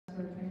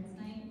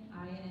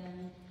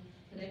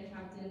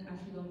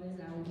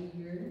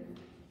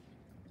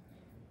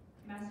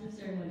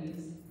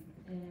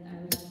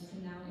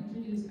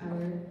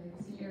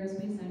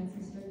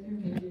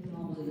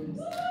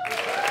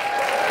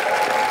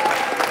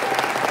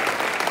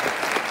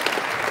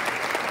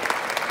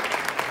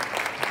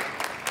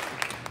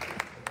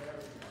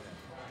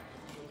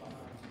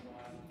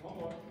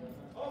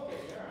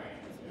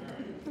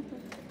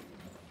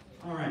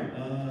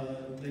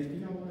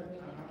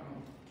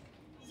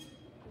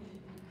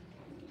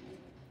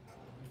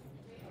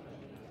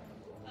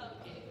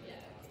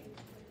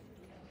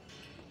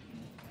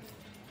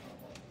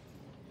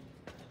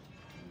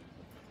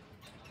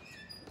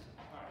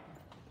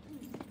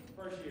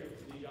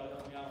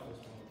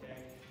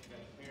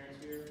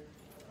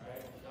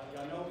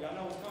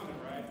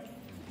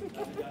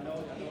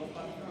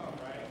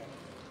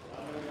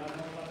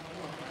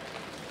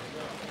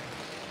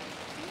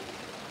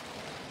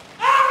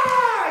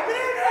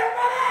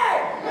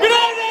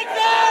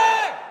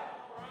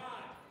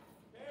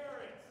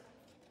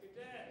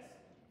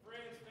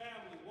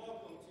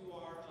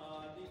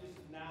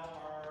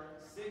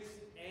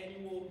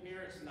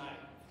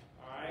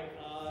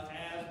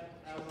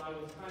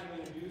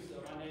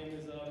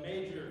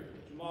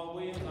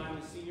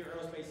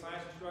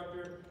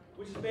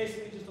which is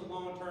basically just a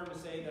long term to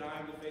say that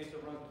I'm the face that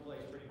runs the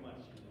place, pretty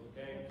much.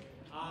 Okay.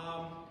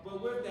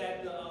 But with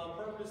that, the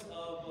purpose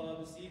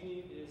of this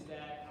evening is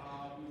that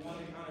we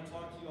want to kind of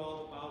talk to you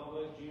all about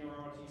what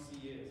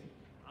JROTC is.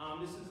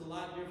 This is a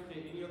lot different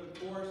than any other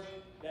course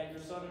that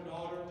your son or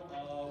daughter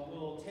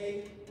will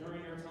take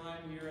during their time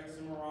here at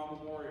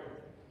Cimarron Memorial.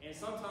 And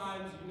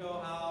sometimes you know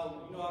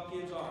how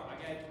kids are. I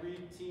got 3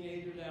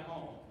 teenagers at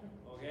home.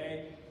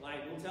 Okay, like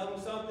we'll tell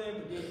them something,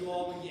 but then you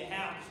all will get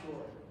half the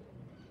story.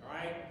 All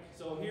right.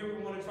 So here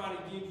we want to try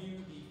to give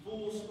you the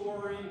full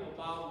story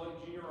about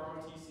what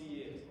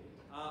JROTC is.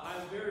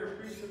 I'm very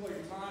appreciative of your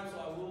time, so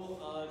I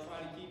will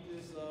try to keep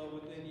this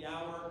within the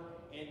hour,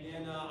 and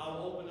then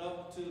I'll open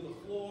up to the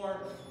floor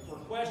for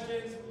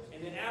questions.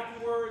 And then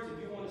afterwards,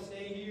 if you want to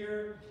stay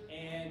here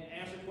and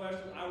answer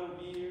questions, I will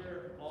be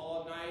here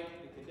all night.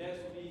 The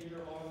cadets will be here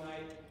all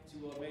night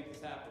to make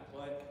this happen.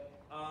 But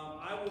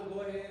I will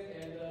go ahead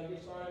and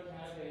get started.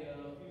 I have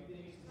a few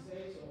things to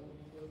say, so we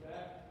can go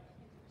back.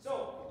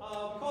 So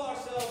we call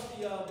ourselves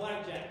the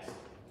Blackjacks.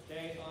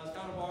 Okay, it's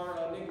kind of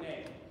our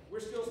nickname. We're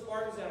still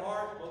Spartans at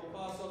heart, but we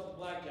call ourselves the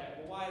Blackjack.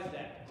 Well, why is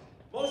that?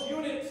 Most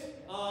units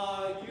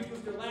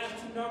use their last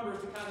 2 numbers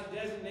to kind of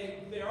designate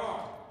who they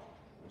are.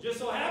 Just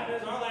so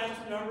happens our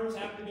last 2 numbers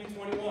happen to be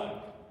 21.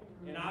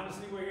 And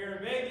obviously we're here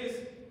in Vegas.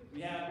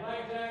 We have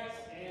Blackjacks,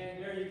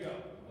 and there you go.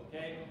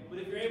 Okay? But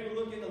if you're able to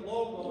look at the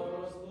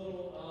logo, it's a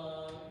little,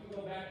 you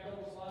can go back a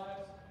couple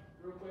slides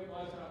real quick.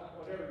 Oh,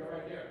 there we go,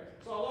 right there.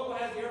 So our logo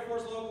has the Air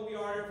Force logo. We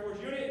are an Air Force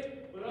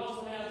unit, but it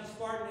also has the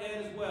Spartan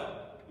head as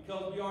well,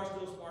 because we are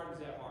still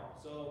Spartans at heart.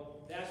 So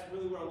that's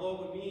really what our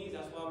logo means.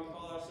 That's why we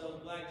call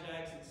ourselves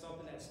Blackjacks. It's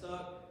something that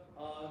stuck.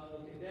 The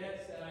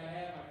cadets that I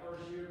had my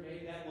first year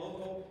made that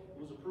logo. It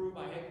was approved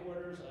by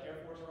headquarters, Air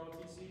Force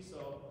ROTC.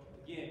 So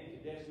again,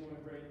 cadets doing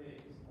great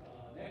things.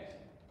 Next.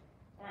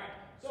 All right.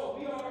 So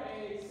we are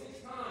a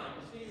 6-time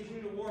Distinguished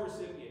Unit Award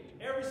recipient.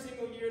 Every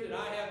single year that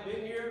I have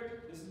been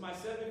here, this is my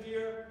 7th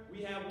year,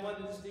 we have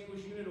won the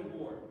Distinguished Unit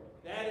Award.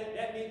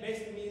 That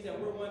basically means that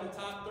we're one of the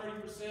top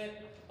 30%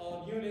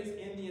 of units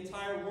in the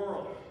entire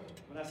world.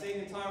 When I say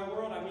the entire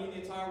world, I mean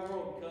the entire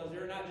world, because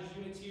there are not just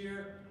units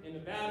here in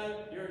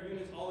Nevada, there are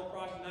units all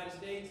across the United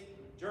States,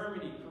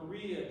 Germany,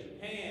 Korea,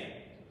 Japan,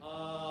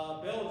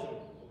 Belgium,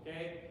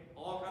 okay,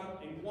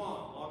 and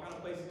Guam, all kind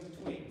of places in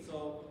between.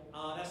 So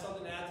that's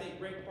something that I take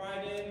great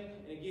pride in.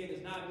 And again,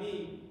 it's not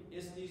me,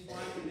 it's these fine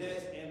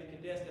cadets and the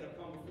cadets that have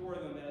come before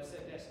them that have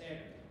set that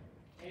standard.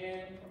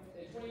 And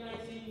in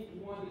 2019, we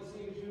won the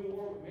Distinguished Unit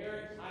Award with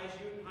merit,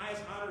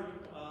 highest honor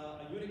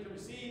a unit can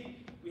receive.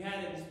 We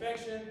had an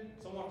inspection.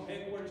 Someone from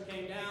headquarters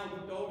came down,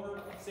 looked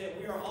over, said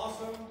we are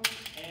awesome,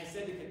 and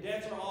said the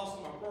cadets are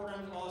awesome, our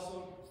program is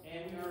awesome,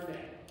 and we earned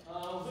that.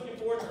 I was looking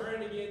forward to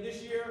earning it again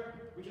this year.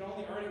 We can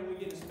only earn it when we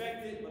get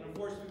inspected, but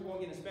unfortunately we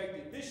won't get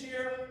inspected this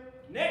year.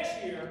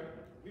 Next year,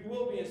 we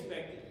will be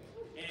inspected.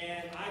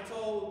 And I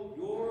told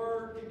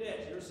your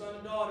cadets, your son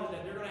and daughters,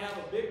 that they're going to have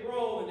a big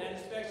role in that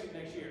inspection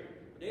next year.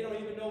 They don't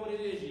even know what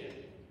it is yet.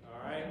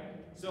 All right?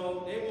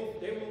 So they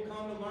will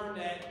come to learn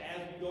that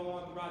as we go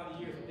on throughout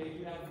the year. But they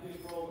do have a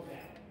big role in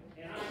that.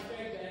 And I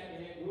expect that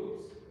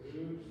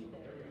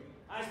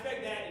I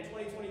expect that in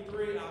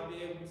 2023 I'll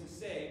be able to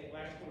say,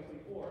 well, actually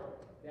 2024,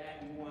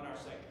 that we won our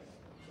second.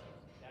 So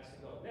that's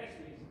the goal. Next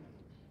please.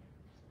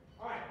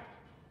 All right.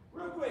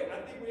 Real quick,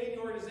 I think with any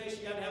organization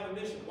you got to have a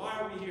mission. Why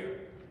are we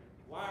here?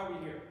 Why are we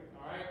here?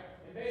 All right?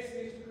 And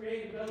basically it's to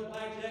create and develop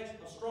Blackjacks,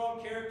 a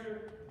strong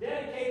character,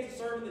 dedicated to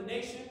serving the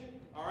nation,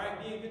 all right,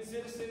 being good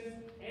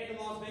citizens, and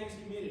the Las Vegas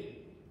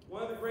community.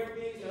 One of the great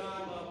things that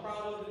I'm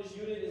proud of in this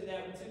unit is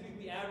that we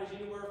typically average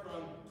anywhere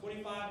from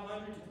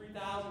 2,500 to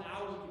 3,000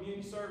 hours of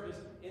community service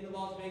in the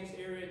Las Vegas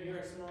area here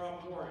at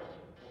Cimarron Memorial.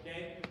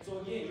 Okay? So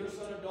again, your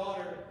son or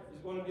daughter is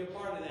going to be a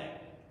part of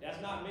that.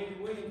 That's not Major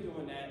Williams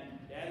doing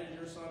that. That is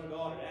your son or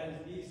daughter. That is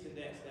these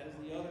cadets. That is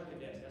the other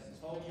cadets. That's this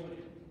whole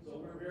unit.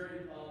 So we're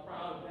very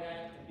proud of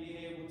that and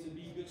being able to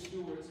be good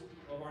stewards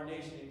of our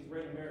nation in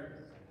great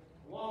America.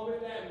 Along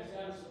with that, we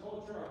establish a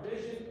culture, our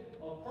vision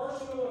of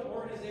personal and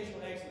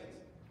organizational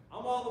excellence.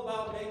 I'm all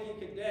about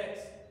making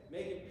cadets,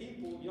 making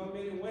people, young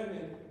men and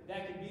women,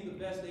 that can be the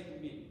best they can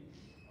be.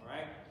 All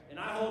right? And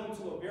I hold them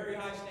to a very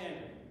high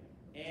standard.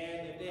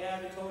 And if they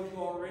haven't told you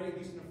already, at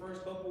least in the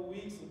first couple of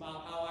weeks,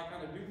 about how I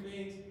kind of do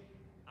things,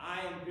 I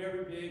am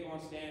very big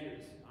on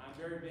standards. I'm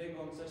very big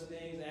on such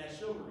things as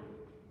chivalry.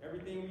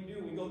 Everything we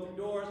do, we go through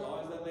doors, I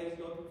always let ladies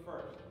go through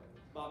first.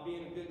 It's about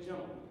being a good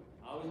gentleman.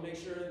 I always make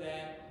sure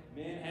that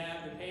men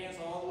have their pants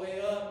all the way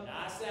up,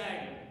 not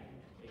sagging.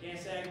 They can't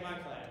sag in my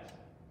class.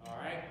 All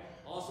right?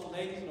 Also,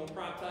 ladies, no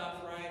crop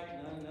tops, right?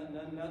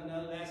 None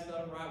of that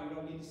stuff, right? We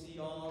don't need to see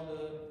all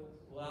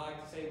the, well, I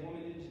like to say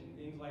womanage and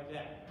things like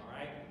that. All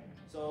right?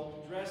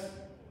 So dress,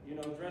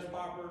 dress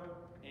proper,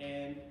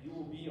 and you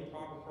will be a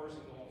proper person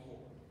going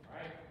forward. All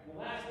right? The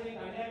last thing,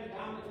 dynamic,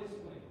 dominant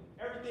discipline.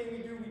 Everything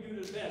we do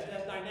to the best.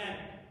 That's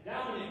dynamic.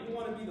 Dominant, we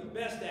want to be the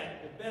best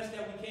at it, the best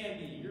that we can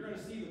be. You're going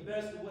to see the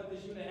best of what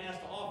this unit has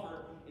to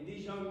offer in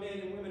these young men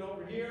and women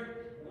over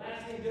here. The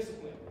last thing,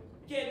 discipline.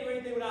 You can't do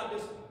anything without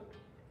discipline.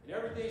 And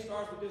everything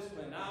starts with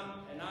discipline.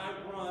 I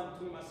run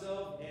between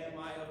myself and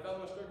my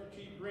fellow instructor,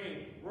 Chief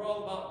Green. We're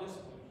all about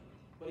discipline.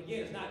 But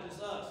again, it's not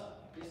just us.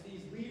 It's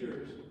these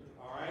leaders,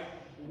 all right,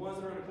 the ones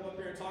that are going to come up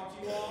here and talk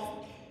to you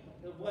all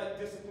of what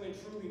discipline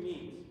truly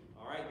means.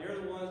 All right, they're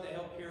the ones that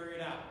help carry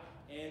it out.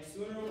 And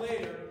sooner or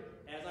later,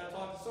 as I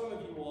talk to some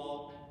of you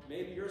all,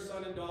 maybe your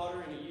son and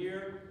daughter in a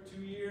year,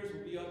 2 years,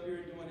 will be up here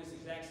doing this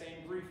exact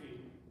same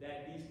briefing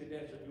that these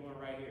cadets are doing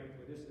right here.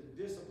 But this is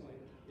discipline.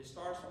 It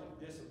starts with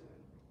discipline.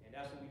 And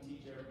that's what we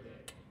teach every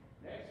day.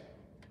 Next.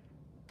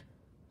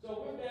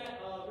 So with that,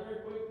 very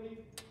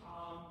quickly,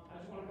 I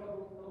just want to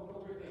cover a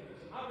couple of things.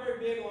 I'm very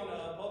big on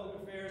public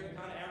affairs and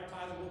kind of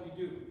advertising what we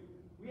do.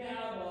 We do a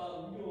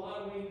lot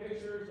of winning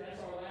pictures.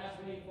 That's our last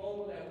winning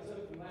photo that was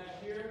up from last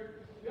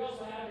year. We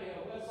also have a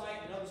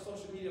website and other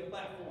social media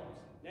platforms.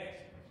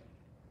 Next.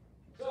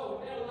 So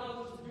what that allows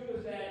us to do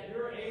is that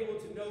you're able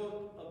to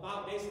know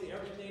about basically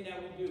everything that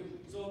we do.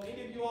 So if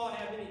any of you all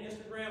have any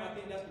Instagram, I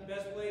think that's the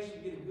best place.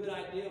 You get a good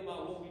idea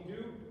about what we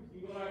do.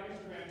 You go to our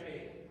Instagram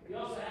page. We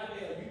also have a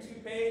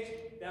YouTube page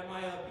that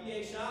my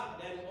PA shop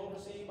that is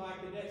overseen by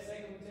Cadet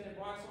Second Lieutenant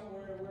Bronson.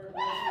 Where is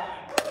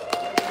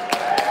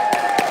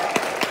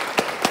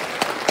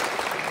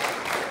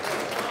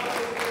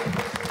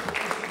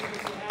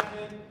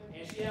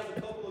and she has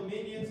a couple of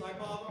minions, I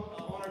call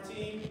them, on her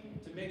team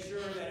to make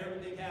sure that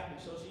everything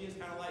happens. So she is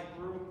kind of like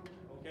Gru,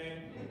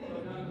 okay? So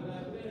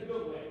in a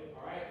good way,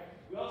 all right?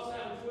 We also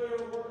have a Twitter,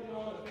 we're working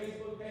on a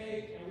Facebook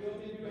page, and we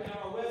also do have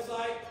our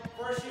website.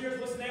 First years,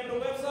 what's the name of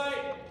the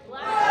website?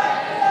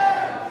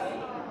 Blackjacks! No.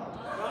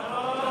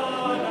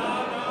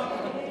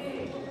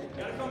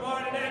 Gotta come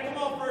harder than that.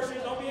 Come on, first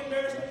years. Don't be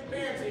embarrassed when your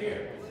parents are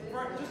here.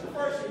 Just the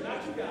first year,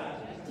 not you guys.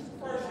 Just the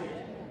first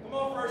year. Come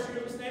on, first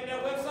years. What's the name of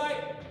that website?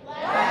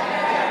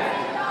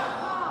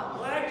 Blackjacks.com.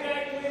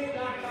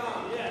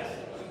 Blackjacks.com, yes.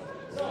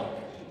 So,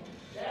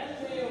 that is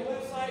a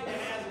website that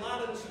has a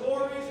lot of the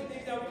stories and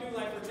things that we do.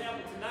 Like, for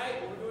example, tonight,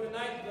 what we're doing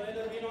tonight is going to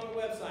end up being on the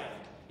website.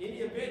 Any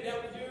event that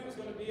we do is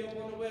going to be up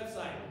on the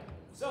website.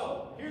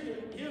 So, here's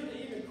the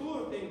even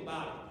cooler thing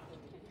about it.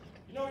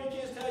 You know when your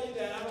kids tell you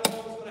that I don't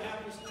know what's going to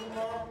happen in school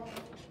tomorrow?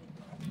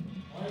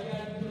 All you got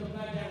to do is go to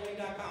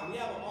blackjacks.com. We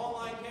have an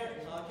online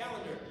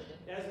calendar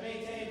that is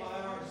maintained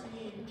by our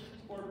esteemed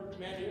sport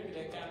commander,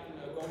 Cadet Captain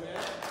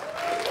Gomez.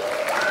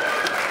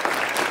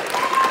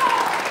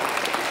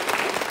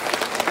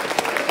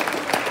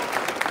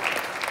 I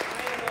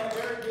am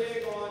very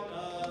big on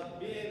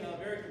being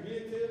very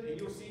communicative, and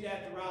you'll see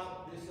that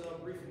throughout this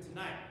briefing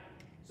tonight.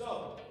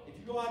 So, if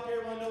you go out there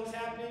and want to know what's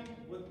happening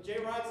with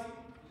JROTC,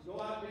 go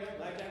out there,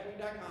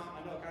 blackjacks.com.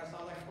 I know it kind of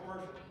sounds like a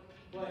commercial,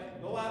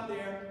 but go out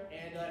there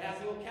and it has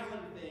a little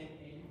calendar thing,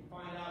 and you can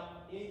find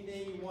out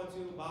anything you want to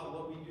about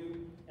what we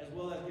do, as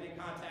well as get in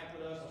contact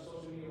with us on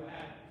social media, what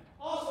have you.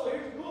 Also,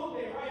 here's the cool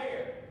thing right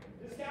here.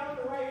 This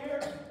calendar right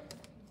here,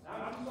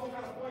 I'm just going to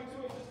kind of point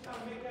to it, just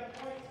kind of make that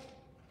point.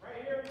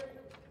 Right here,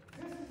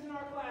 this is in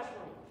our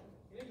classroom.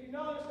 And if you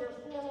notice, there's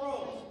 4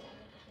 rows.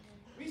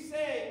 We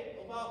say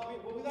about,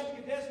 what we let the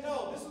cadets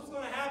know, this is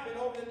going to happen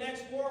over the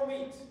next 4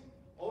 weeks.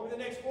 Over the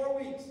next 4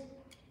 weeks.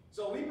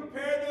 So we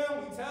prepare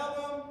them, we tell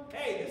them,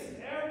 hey, this is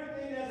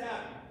everything that's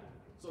happening.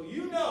 So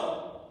you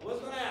know what's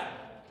going to happen.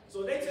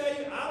 So they tell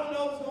you, I don't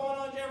know what's going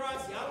on in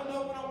JROTC. I don't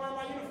know when I'm wearing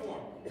my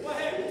uniform. Well,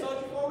 hey, we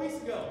told you 4 weeks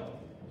ago.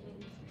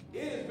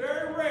 It is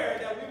very rare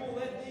that we will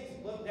let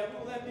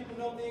people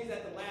know things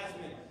at the last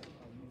minute.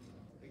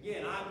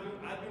 Again, I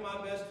do my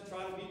best to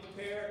try to be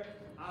prepared.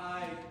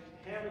 I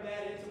hammer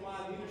that into my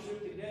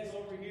leadership cadets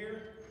over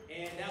here,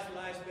 and that's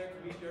what I expect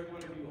from each and every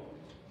one of you all.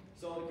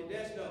 So the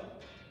cadets know.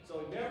 So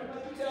never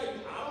let me tell you,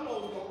 I don't know,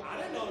 I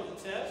didn't know it was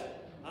a test.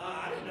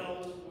 I didn't know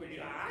it was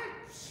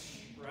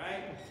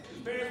right?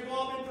 The parents have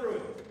all been through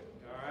it.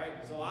 All right?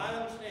 So I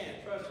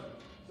understand, trust me.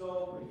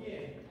 So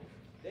again,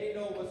 they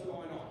know what's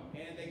going on,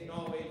 and they can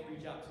always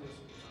reach out to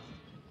us.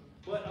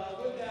 But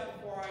with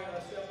that, before I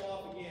step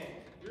off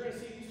again, you're going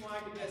to see these fine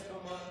cadets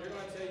come up. They're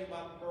going to tell you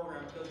about the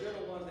program because they're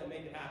the ones that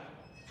make it happen.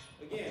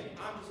 Again,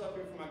 I'm just up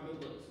here for my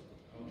good looks.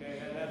 Okay?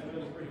 That's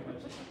really pretty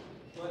much it.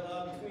 But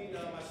between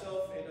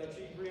myself and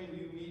Chief Green,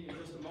 we meet in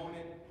just a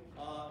moment.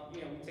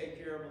 Again, we take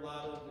care of a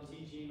lot of the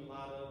teaching, a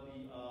lot of the,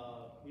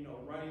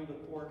 running the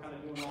court, kind of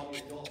doing all the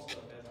adult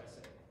stuff, as I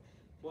say.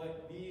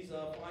 But these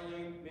fine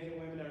young men and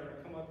women that are going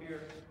to come up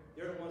here,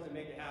 they're the ones that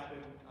make it happen.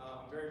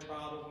 I'm very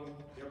proud of them.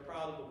 They're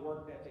proud of the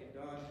work that they've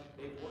done.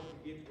 They've worked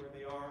to get to where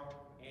they are.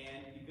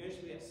 And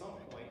eventually, at some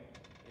point,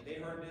 and they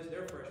heard this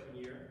their freshman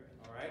year,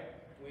 all right,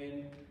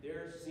 when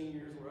their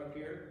seniors were up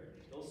here,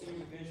 those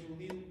seniors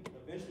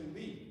eventually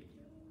leave.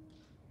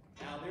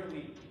 Now they're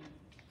leading.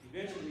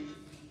 Eventually,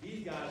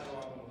 these guys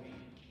are all going to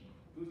lead.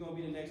 Who's going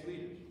to be the next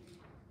leaders?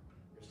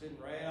 They're sitting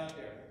right out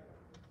there.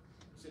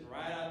 Sitting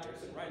right out there,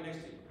 sitting right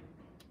next to you.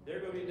 They're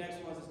going to be the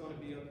next ones that's going to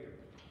be up here.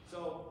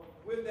 So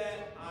with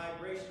that, I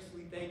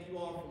graciously thank you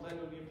all for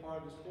letting me be a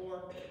part of this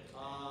tour.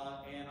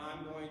 And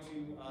I'm going to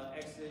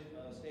exit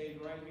stage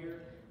right here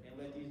and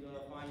let these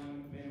fine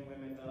young men and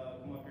women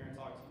come up here and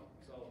talk to you.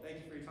 So thank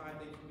you for your time.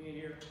 Thank you for being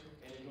here,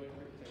 and enjoy the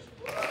presentation.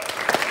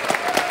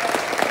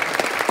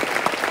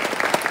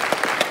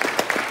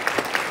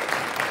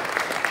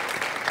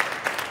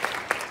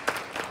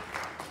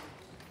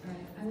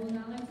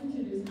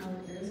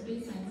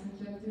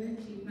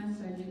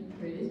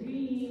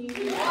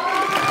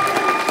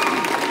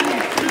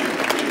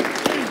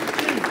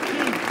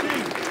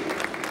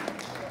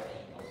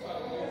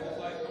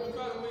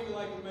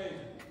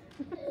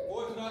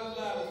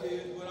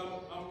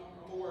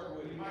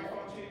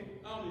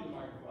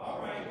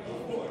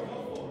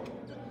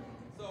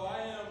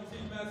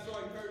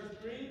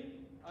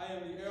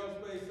 am the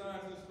aerospace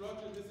science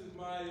instructor. This is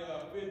my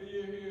fifth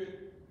year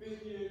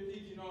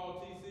teaching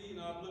ROTC, and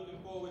I'm looking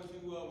forward to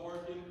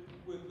working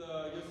with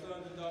your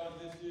sons and daughters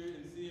this year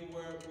and seeing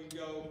where we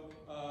go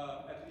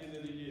at the end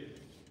of the year.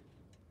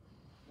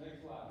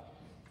 Next slide.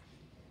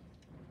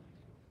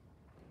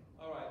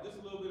 All right, just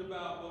a little bit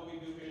about what we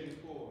do here in the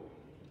Corps.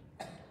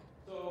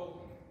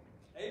 So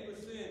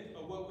 8%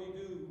 of what we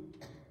do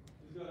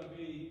is going to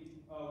be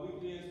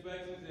weekly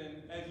inspections,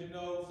 and as you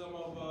know, some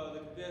of the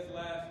cadets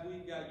last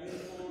week got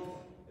uniform,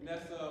 and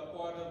that's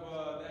part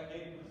of that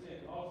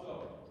 8%.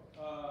 Also,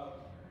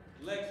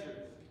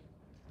 lectures.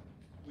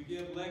 We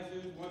give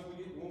lectures. When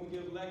we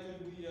give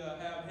lectures, we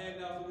have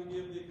handouts that we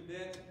give the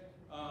cadets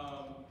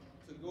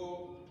to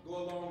go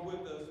along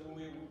with us when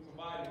we're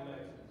providing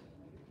lectures.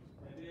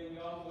 And then we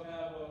also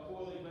have a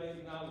quarterly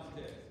basic knowledge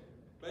test.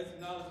 Basic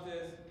knowledge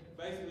test,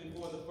 basically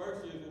for the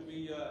first year, will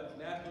be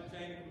national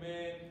chain of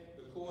command,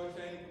 the Corps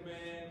chain of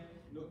command,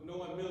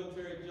 knowing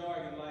military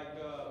jargon like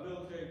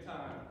military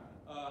time,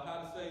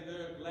 how to say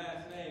their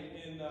last name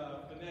in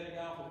phonetic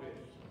alphabet.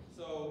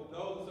 So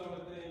those are some of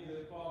the things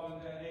that fall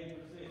into that 8%.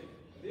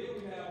 Then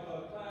we have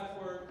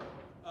classwork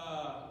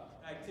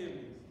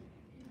activities,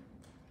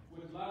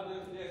 which a lot of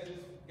the cadets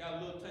just got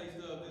a little taste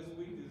of this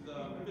week is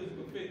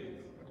physical fitness.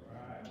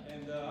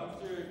 And I'm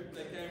sure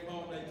they came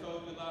home and they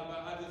told you a lot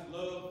about, I just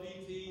love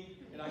PT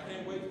and I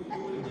can't wait to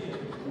do it again.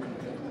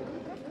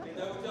 Is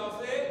that what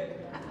y'all said?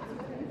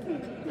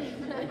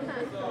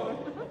 So,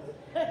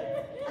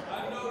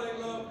 I know they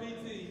love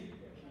PT,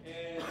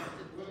 and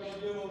we're going to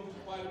give them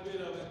quite a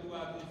bit of it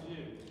throughout this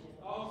year.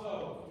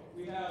 Also,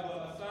 we have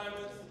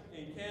assignments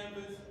in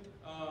Canvas.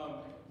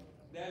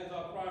 That is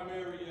our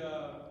primary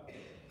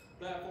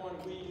platform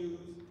we use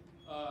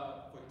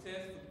for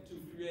tests, to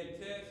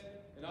create tests.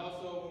 And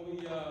also, when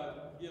we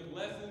give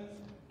lessons,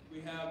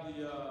 we have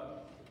the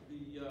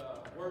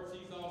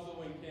worksheets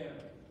also in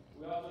Canvas.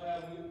 We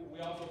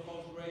also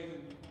post grades in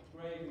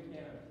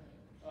Canvas.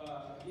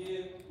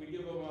 Again, we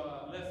give them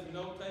lesson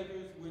note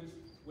takers, which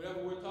whatever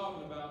we're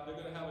talking about, they're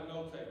going to have a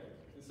note taker.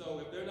 And so,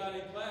 if they're not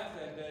in class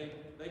that day,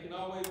 they can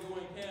always go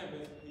in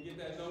Canvas and get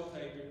that note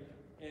taker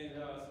and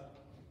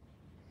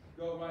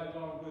go right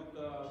along with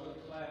what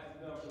the class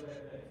is done for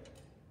that day.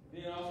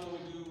 Then also we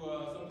do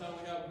sometimes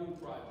we have group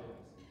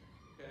projects.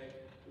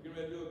 Okay, we're getting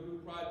ready to do a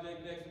group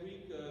project next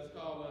week. It's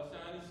called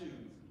Shiny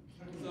Shoes.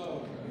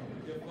 So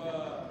if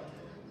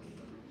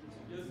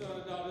your son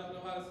or daughter doesn't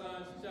know how to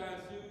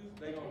shine shoes,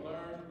 they're going to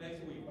learn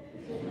next week.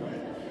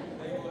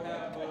 They will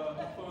have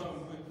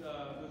fun with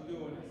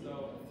doing it. So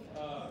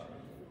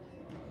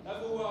that's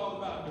what we're all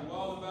about. We're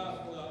all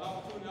about the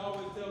opportunity. I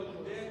always tell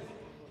the cadets,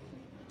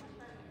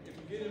 if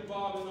you get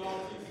involved in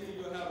ROTC,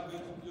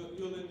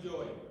 you'll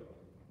enjoy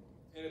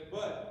it.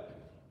 But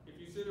if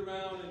you sit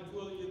around and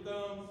twiddle your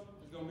thumbs,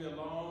 it's going to be a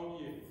long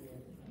year.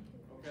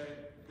 Okay?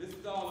 This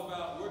is all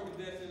about work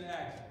cadets in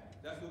action.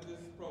 That's what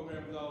this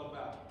program is all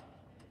about.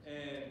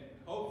 And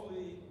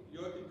hopefully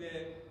your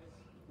cadet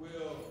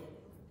will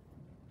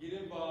get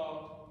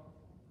involved,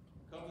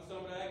 come to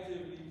some of the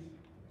activities,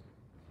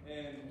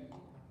 and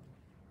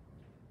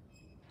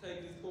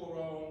take this Corps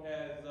on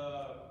as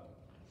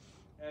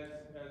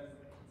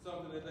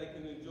something that they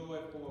can enjoy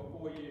for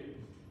 4 years.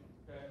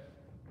 Okay?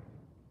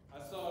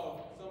 I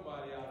saw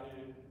somebody out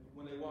here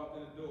when they walked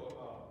in the door.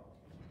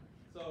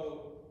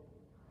 So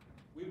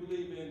we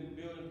believe in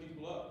building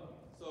people up.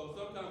 So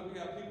sometimes we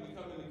have people that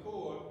come in the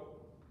Corps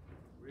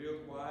real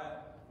quiet,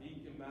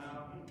 meek and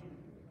mild,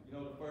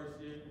 the first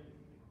year.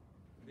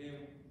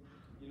 Then,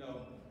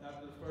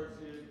 after the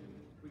first year,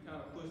 we kind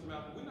of push them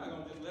out. But we're not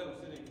going to just let them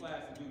sit in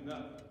class and do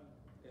nothing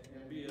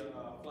and be a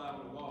fly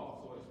on the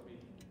wall, so to speak.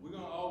 We're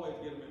going to always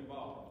get them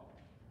involved.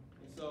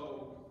 And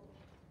so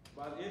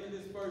by the end of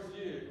this first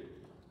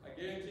year, I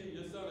guarantee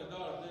you, your son or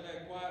daughter, if they're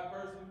that quiet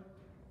person,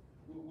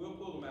 we'll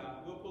pull them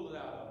out. We'll pull it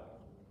out of them.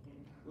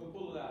 We'll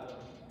pull it out of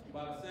them.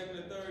 By the second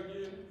or third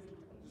year,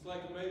 just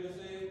like the major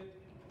said,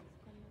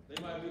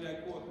 they might be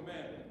that Corps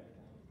commander,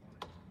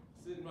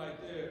 sitting right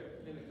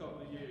there in a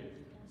couple of years.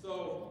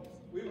 So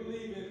we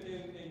believe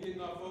in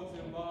getting our folks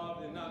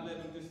involved and not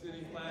letting them just sit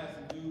in class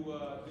and just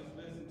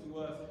listen to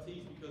us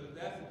teach, because if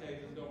that's the case,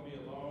 it's going to be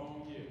a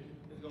long year.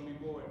 It's going to be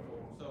boring for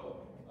them. So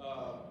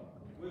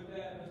with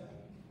that, let's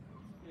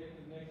get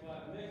to the next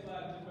slide. The next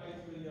slide is just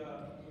basically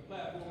the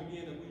platform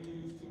again that we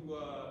use to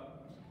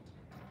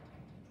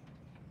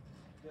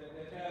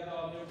that has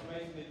all the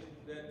information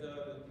that the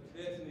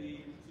cadets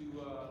need to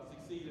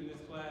succeed in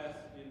this class.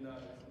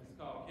 It's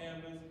called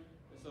Canvas.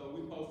 And so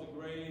we post the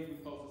grades, we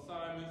post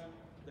assignments.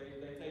 They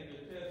take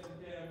their tests in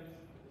Canvas.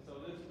 And so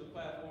this is the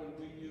platform that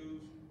we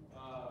use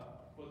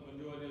for the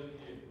majority of the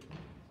year.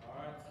 All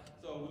right.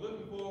 So we're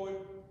looking forward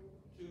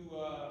to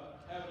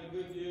having a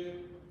good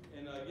year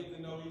and getting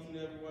to know each and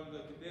every one of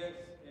the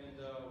cadets and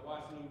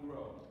watching them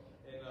grow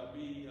and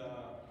be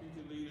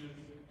future leaders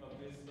of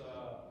this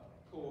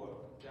Corps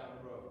down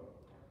the road.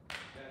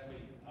 That's me.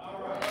 All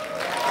right.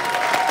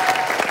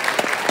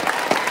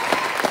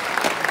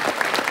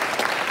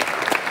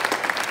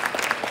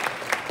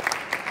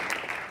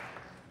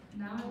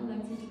 Now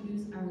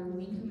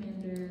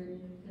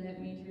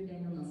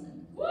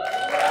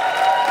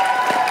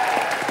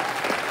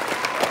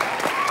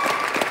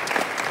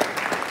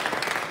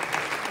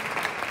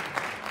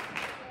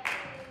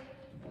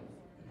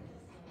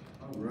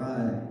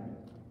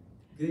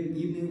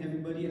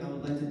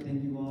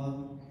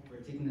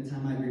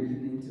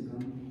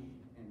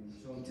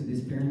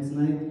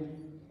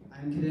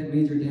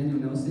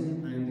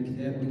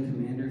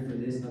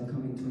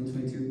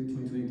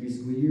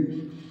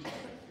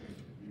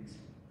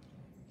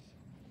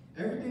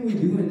Everything we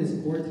do in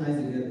this Corps ties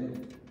together.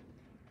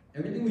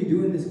 Everything we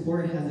do in this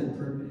Corps has a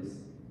purpose.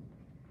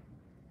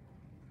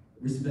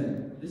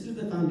 Respect. This is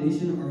the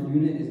foundation our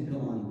unit is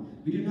built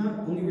on. We do not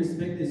only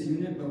respect this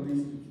unit, but we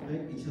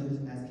respect each other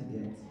as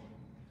cadets.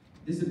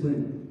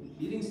 Discipline.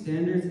 Meeting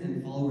standards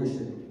and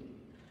followership.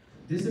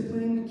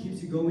 Discipline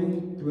keeps you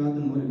going throughout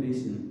the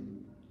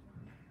motivation.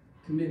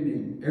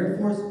 Commitment. Air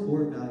Force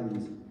core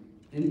values.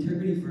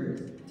 Integrity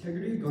first.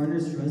 Integrity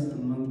garners trust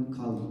among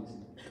colleagues.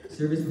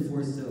 Service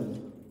before self.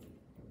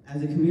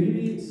 As a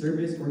community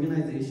service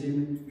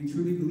organization, we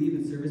truly believe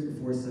in service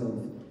before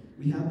self.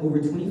 We have over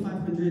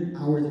 2,500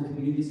 hours of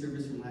community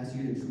service from last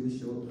year to truly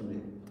show up of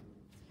it.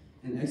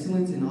 And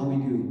excellence in all we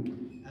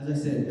do. As I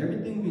said,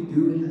 everything we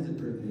do has a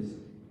purpose,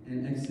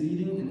 and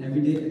exceeding in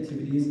everyday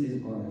activities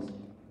is ours.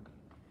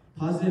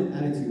 Positive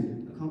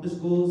attitude. Accomplish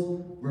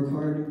goals, work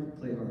hard,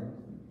 play hard.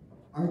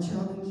 Our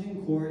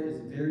challenging core is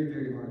very,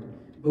 very hard,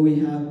 but we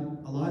have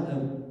a lot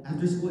of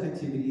after-school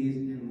activities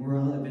and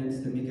morale events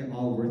to make it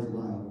all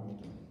worthwhile.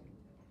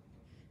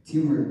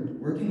 Teamwork.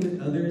 Working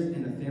with others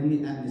in a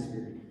family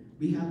atmosphere.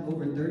 We have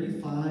over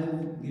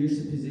 35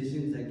 leadership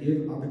positions that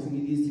give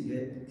opportunities to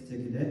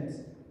cadets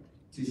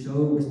to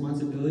show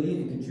responsibility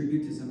and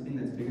contribute to something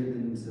that's bigger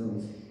than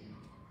themselves.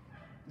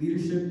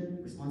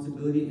 Leadership,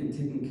 responsibility, and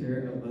taking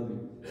care of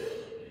others.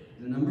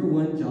 The number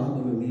one job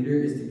of a leader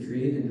is to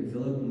create and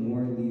develop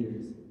more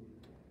leaders.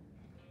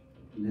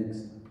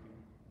 Next.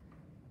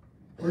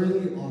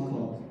 Quarterly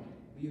all-calls.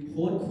 We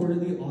hold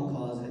quarterly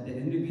all-calls at the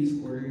end of each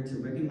quarter to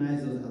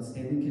recognize those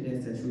outstanding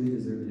cadets that truly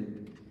deserve it.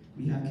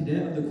 We have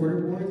Cadet of the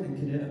Quarter Boards and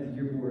Cadet of the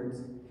Year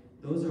Boards.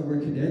 Those are where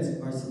cadets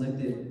are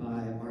selected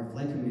by our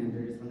flight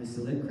commanders on a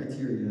select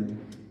criteria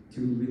to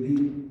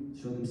really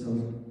show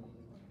themselves.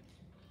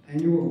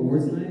 Annual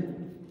Awards Night,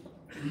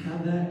 we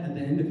have that at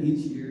the end of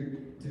each year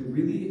to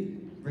really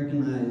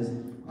recognize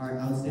our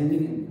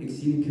outstanding and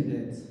exceeding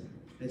cadets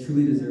that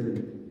truly deserve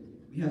it.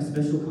 We have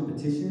special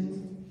competitions.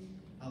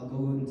 I'll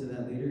go into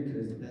that later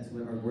because that's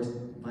what our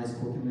Vice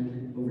Corps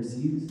Commander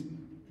oversees.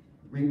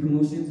 Rank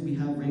promotions, we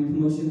have rank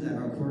promotions at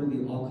our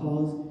quarterly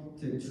all-calls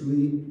to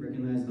truly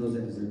recognize those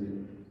that deserve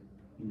it.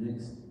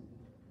 Next.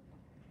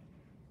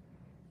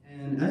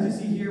 And as you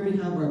see here, we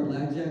have our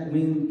Blackjack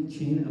wing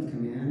chain of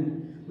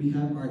command. We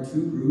have our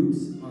 2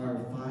 groups,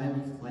 our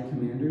 5 flight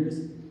commanders,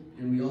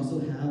 and we also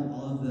have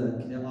all of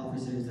the cadet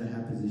officers that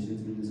have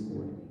positions in this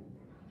corps.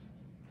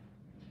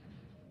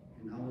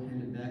 And I will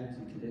hand it back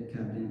to Cadet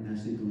Captain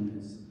Ashley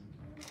Gomez.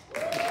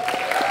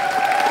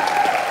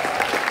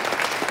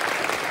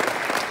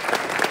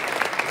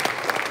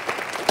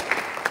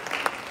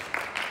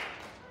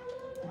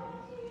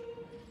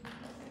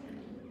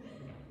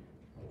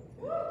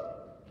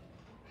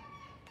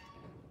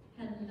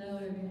 Hello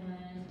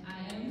everyone, I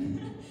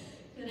am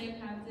Cadet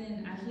Captain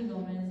Ashley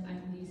Gomez.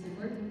 I'm the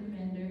support group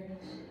commander.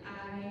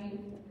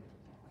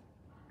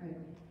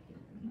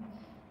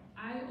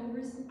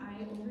 I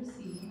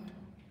oversee.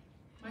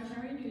 My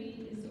primary duty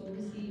is to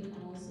oversee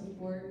all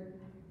support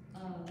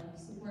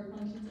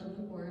functions of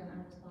the Corps.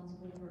 I'm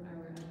responsible for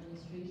our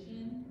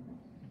administration,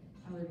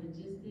 our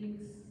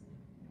logistics,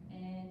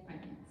 and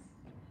finance.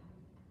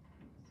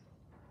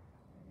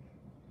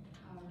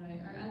 All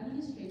right, our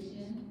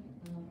administration.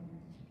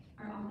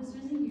 Our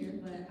officers in here,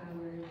 but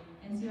our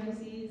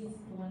NCIC is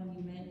the one we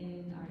met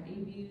in our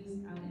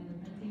A-views out in the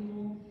front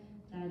table.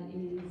 That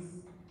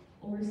is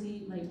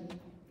oversee,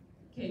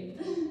 okay.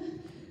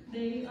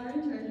 They are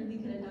in charge of the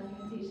cadet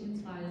documentations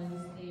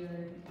files. They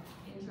are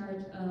in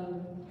charge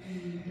of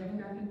the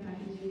demographic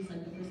packages,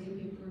 like the first aid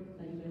paperwork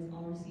that you guys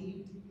all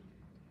received.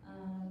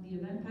 The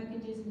event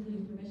packages,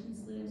 including permission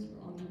slips for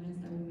all the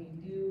events that we may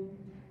do.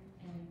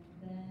 And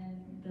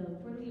then the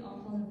quarterly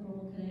all-calls and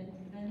formal cadet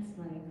events,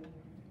 like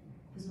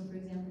this one, for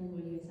example,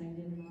 where you guys signed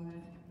in and all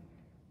that.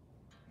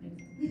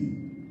 Next.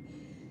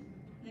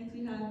 Next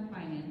we have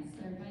finance.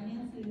 Our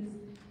finance is,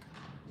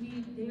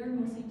 they are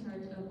mostly in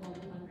charge of all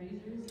the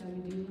fundraisers that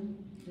we do,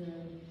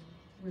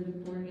 where the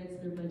Corps gets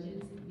their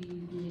budgets. We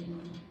do it in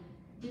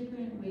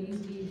different ways.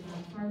 We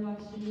have car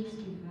washes,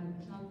 we have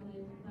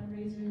chocolate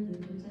fundraiser, the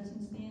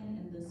concession stand,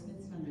 and the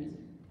Smith's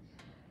fundraiser.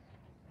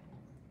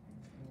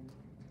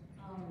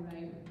 All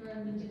right, for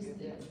our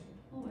logistics.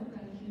 Oh, I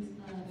forgot to choose.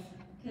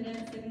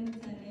 Cadet Second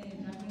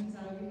Lieutenant Nothing's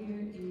over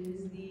here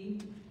is the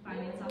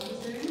finance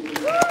officer.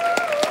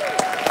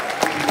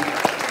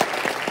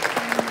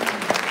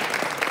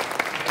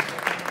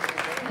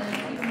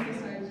 Cadet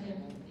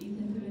Sergeant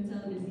Ethan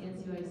Pimentel is the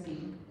NCIC.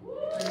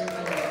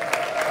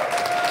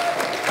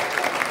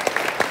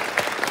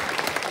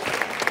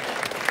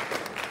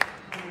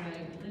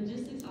 Alright,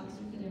 logistics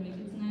officer couldn't make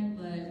it tonight,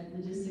 but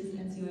logistics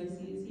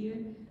NCIC is here.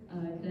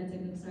 Cadet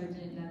Technical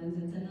Sergeant Natalie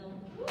Centeno.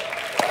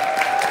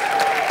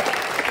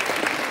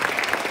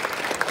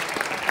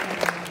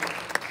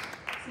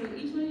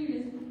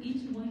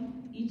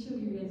 Each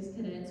of your guys'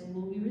 cadets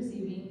will be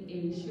receiving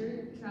a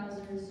shirt,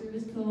 trousers,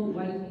 service coat,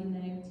 white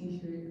V-neck,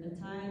 t-shirt, a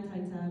tie,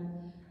 tie tab,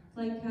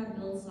 flight cap,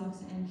 belt,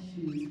 socks, and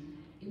shoes.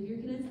 If your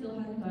cadet still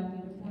hasn't gotten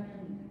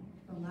uniform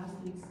from last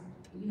week's,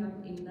 we have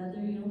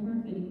another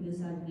uniform fitting this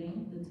Saturday,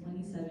 the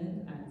 27th,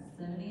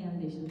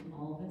 should have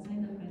all been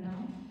signed up by now.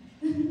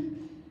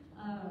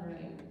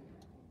 Alright.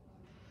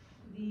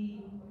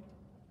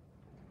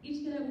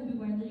 Each cadet will be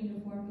wearing their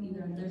uniform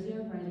either on Thursday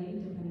or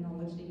Friday, depending on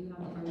which day you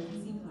have the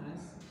ROTC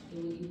class.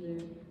 It will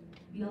either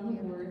be on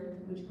the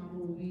board, which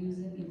combo we'll be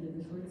using, either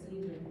the short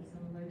sleeve, like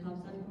some of our top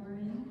stuff we're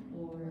in,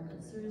 or a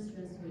service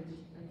dress, which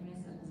like my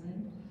staff is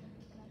in.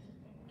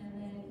 And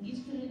then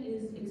each cadet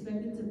is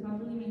expected to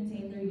properly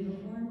maintain their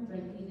uniform,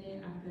 dry clean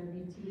it after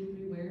every 2 to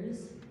 3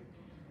 wears,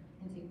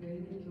 and take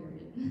very good care of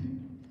it.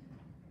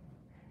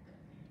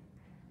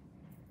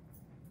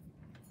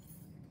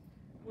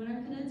 When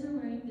our cadets are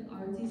wearing the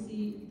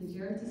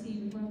JROTC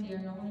uniform, they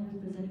are not only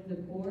representing the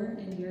Corps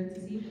and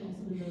JROTC, but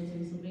also the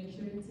military. So make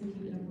sure to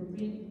keep an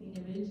appropriate and clean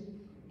image,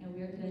 and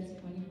we are cadets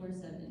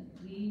 24/7.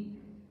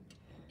 We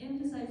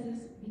emphasize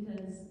this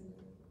because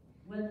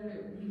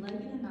whether we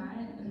like it or not,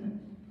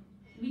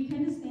 we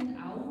kind of stand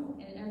out,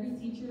 and every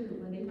teacher,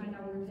 when they find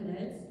out we're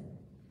cadets,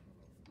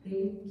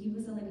 they keep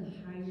us at like a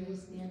higher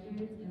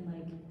standard and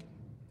like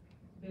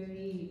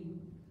very,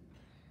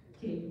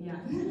 okay, yeah.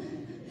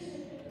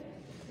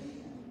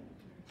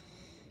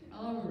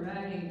 All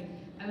right,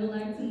 I would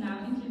like to now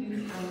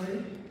introduce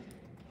our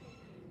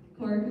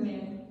Corps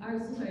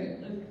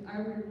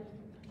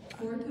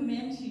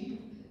Command Chief,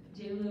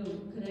 JLO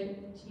Cadet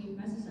Chief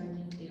Master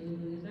Sergeant Jayla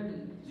Williams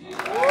Beverly.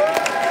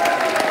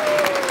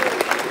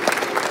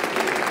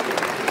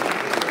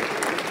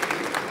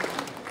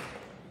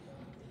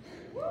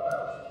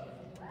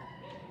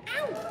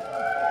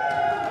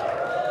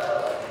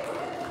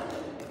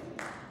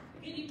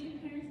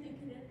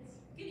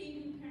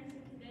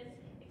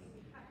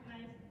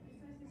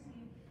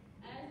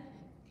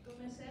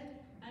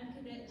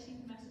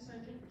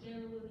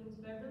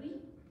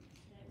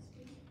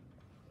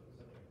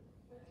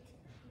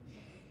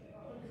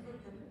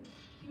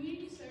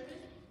 Community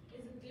service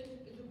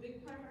is a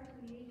big part of our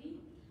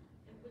community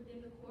within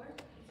the Corps.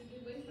 It's a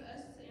good way for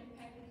us to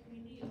impact the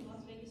community of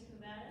Las Vegas,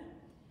 Nevada.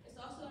 It's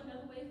also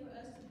another way for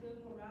us to build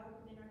morale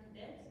within our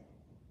cadets.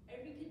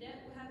 Every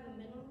cadet will have a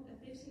minimum of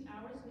 15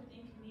 hours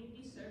within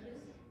community service.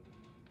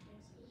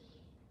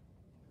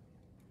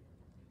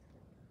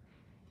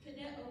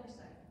 Cadet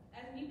oversight.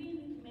 As me being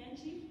the command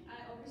chief,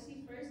 I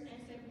oversee first and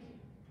second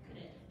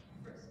cadet.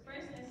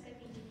 First and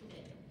second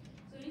cadet.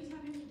 So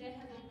anytime your cadet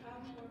has a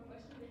problem or a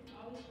question, they can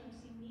always come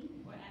see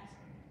me or ask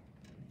me.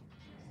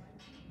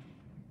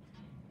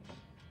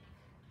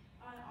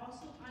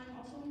 I'm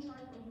also in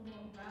charge of the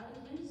morale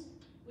events,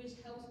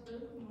 which helps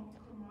build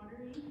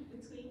camaraderie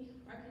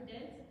between our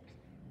cadets.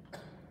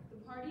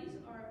 The parties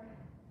are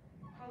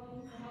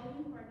Halloween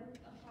party,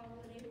 a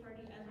holiday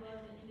party, as well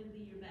as the end of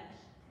the year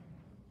bash.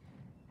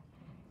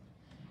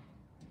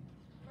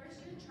 First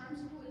year charm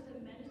school is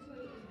a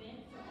mandatory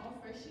event for all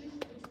first years,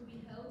 which will be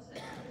held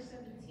September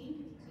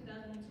 17th,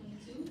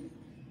 2022.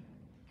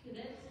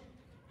 Cadets,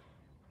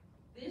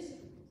 this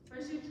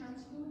first year charm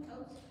school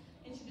helps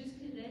introduce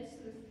cadets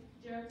to the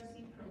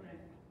JROTC program.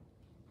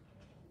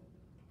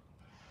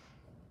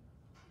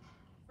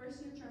 First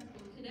year charm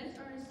school. Cadets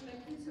are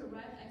expected to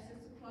arrive at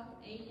 6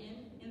 o'clock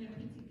a.m. in their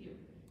PT gear.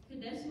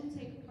 Cadets will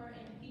take part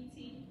in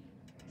PT,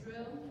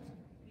 drill,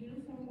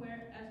 uniform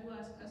wear, as well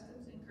as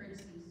customs and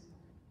courtesies.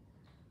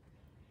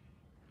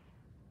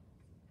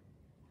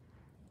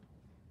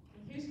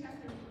 And here's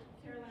Captain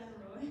Carolina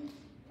Roy.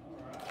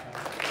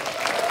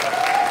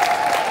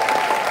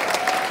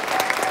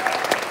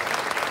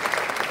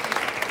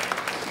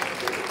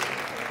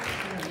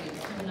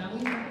 So now we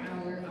have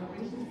our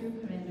operations group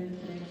commander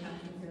today,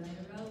 Captain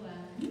Carolina Roa.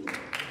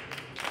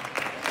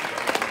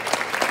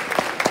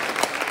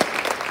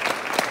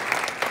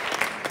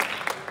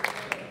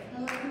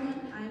 Hello everyone,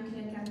 I am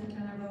Cadet Captain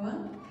Carolina Roa.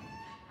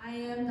 I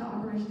am the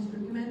operations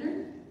group commander.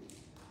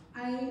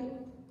 I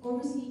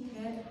oversee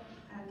cadet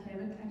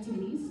academic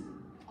activities.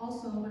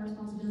 Also, my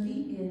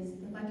responsibility is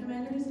the flight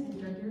commanders and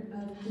director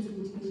of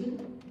physical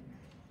education,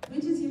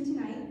 which is here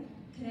tonight,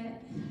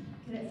 Cadet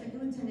Second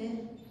Lieutenant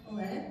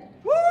Olette.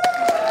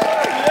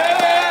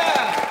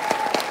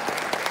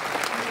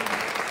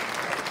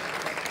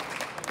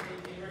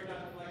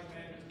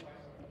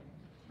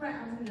 Right,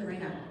 I'm gonna do it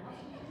right now.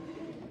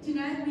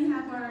 Tonight we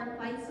have our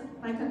flight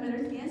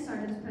commanders and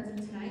sergeants present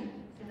tonight.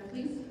 Stand up,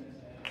 please.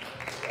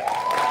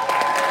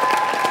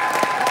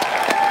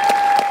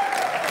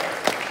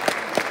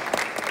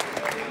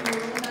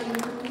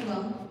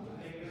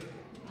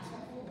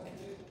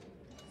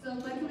 So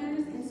flight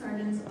commanders and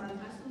sergeants are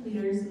classroom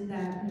leaders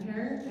that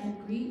prepare and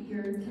greet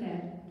your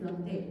cadet throughout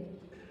the day.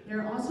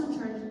 They're also in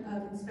charge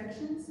of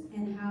inspections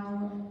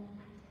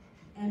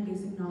and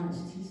basic knowledge,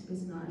 teach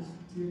basic knowledge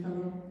to your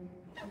fellow,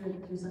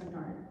 your second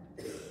guard.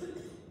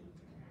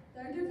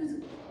 Director of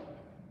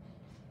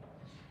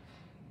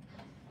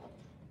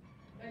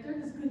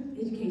Physical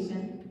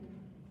Education,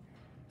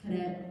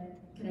 Cadet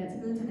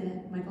Second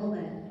Lieutenant Michael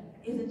Olette,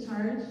 is in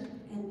charge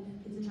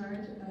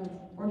of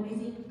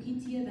organizing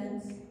PT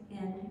events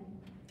and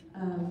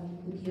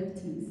the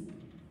PFTs.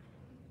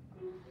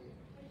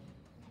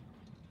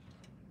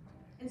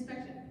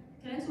 Inspection.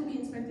 Cadets will be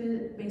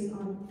inspected based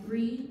on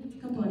 3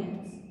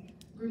 components: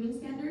 grooming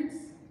standards,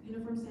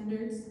 uniform uniform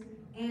standards,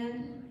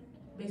 and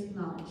basic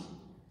knowledge.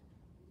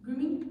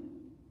 Grooming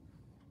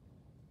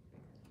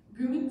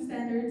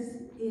standards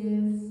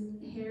is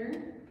hair.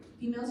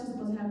 Females are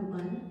supposed to have a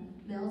bun.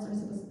 Males are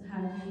supposed to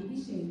have neatly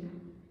shaved.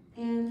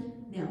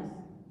 And nails.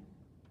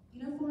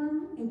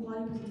 Uniform and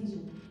quality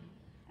presentation.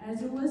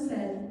 As it was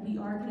said, we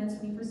are cadets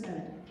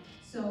 24/7.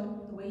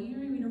 So the way you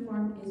wear your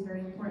uniform is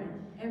very important.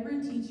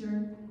 Every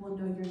teacher will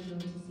know you're going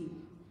to see,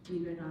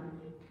 believe it or not.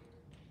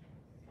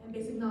 And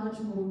basic knowledge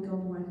will go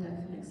more in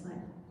depth next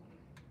slide.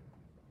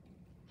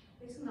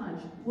 Basic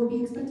knowledge will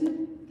be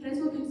expected, cadets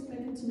will be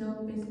expected to know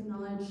basic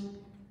knowledge,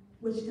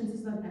 which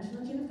consists of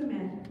national chain of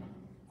command,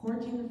 corps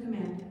chain of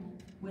command,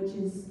 which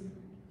is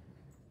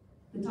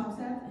the top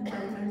staff and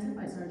flight commanders and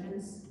flight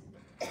sergeants,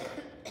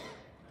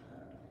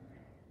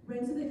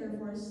 ranks of the Air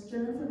Force,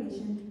 general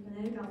information,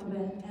 phonetic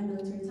alphabet, and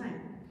military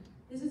time.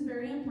 This is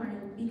very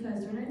important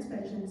because during our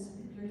inspections,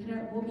 your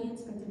cadet will be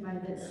inspected by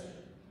this.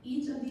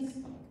 Each of these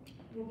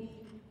will be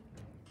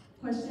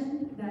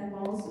questioned that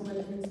involves with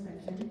an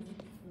inspection.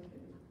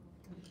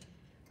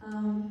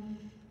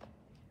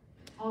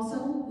 Also,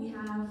 we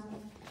have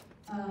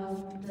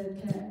the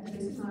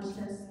basic knowledge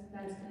test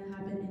that's going to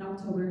happen in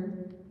October,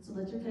 so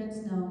let your cadets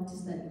know to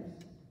study.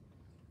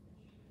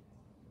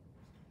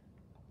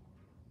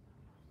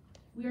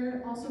 We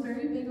are also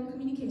very big on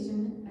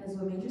communication, as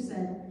what Major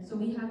said, so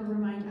we have a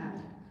Remind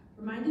app.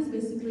 Remind is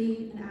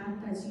basically an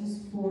app that's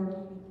used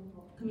for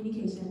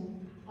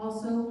communication.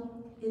 Also,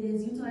 it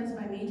is utilized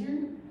by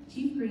Major,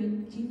 Chief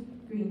Green,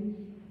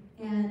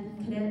 and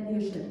cadet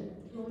leadership.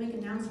 We'll make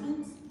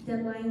announcements,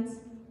 deadlines,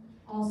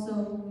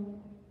 also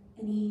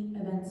any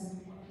events,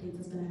 dates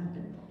that's going to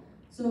happen.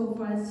 So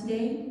for us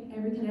today,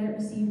 every cadet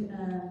received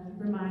a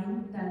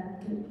remind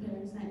that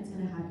Parents' Night is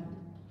going to happen.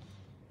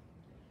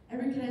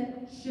 Every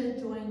cadet should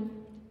join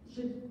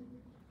their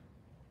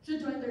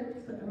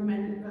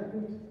reminder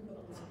group.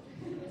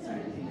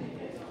 Sorry.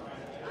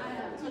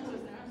 I'm so sorry.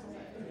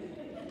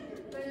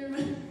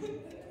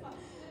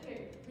 Okay,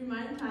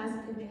 remind class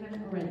if they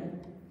haven't already.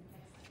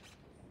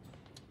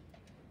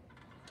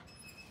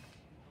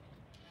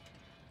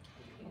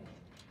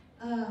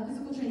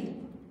 Physical training.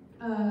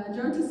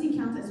 JROTC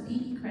counts as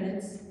PE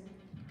credits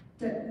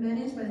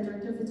managed by the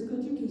Director of Physical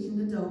Education,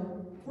 the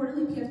DOE.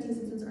 Quarterly PFT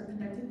assessments are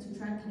conducted to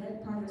track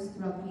cadet progress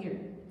throughout the year.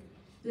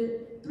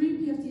 The 3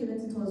 PFT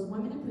events entails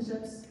 1 minute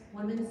push-ups,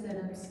 1 minute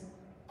setups,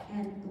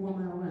 and the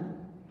 1 mile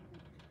run.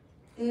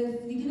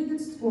 If you get a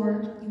good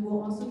score, you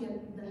will also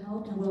get the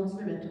health and wellness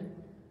ribbon.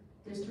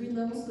 There's 3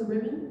 levels to the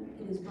ribbon.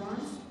 It is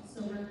bronze,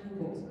 silver, and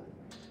gold.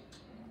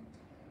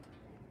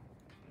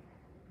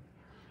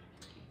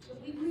 The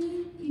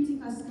weekly PT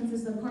classes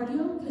consist of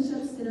cardio,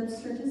 push-ups, sit-ups,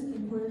 stretches,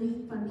 and quarterly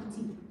fun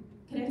PT.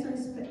 Cadets are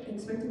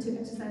expected to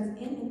exercise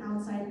in and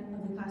outside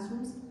of the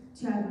classrooms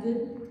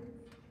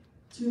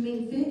to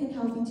remain fit and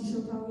healthy to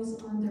show progress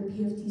on their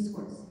PFT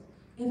scores.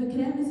 If a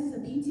cadet misses a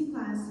PT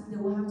class, they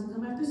will have to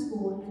come after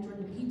school and join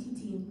the PT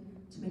team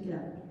to make it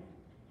up.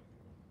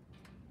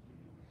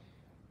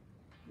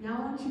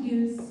 Now I'll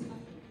introduce,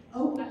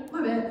 oh,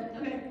 my bad,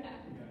 okay.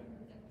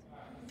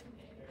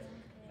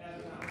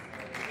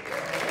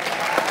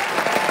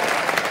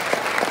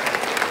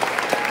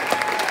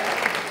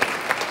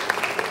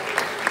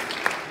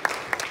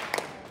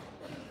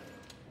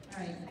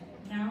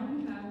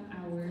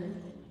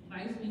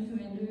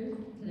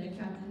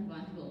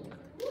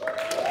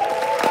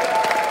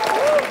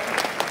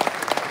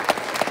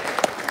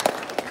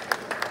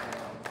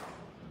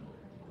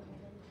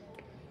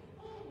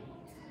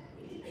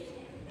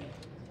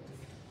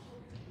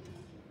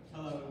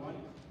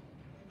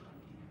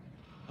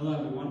 Hello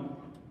everyone.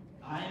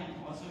 I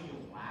am also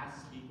your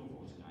last speaker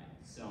for tonight,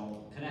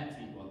 so cadet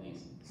speaker at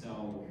least. So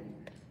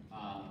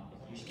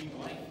you should keep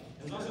going.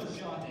 There's also a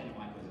show at the end of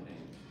my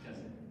presentation because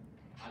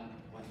I'm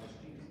one special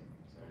team.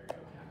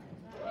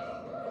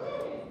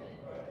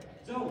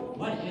 So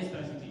what is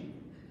special team?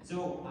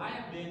 So I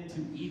have been to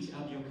each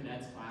of your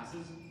cadets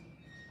classes.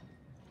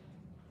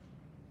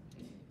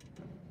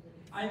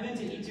 I've been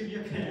to each of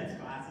your cadets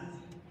classes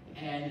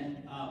and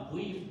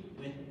briefed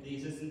with the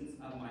assistance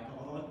of my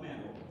color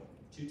commander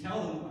to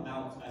tell them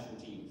about special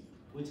teams,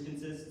 which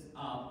consists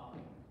of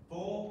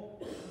 4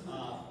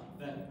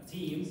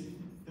 teams,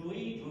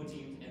 3 drill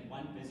teams, and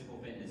 1 physical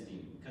fitness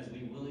team, because we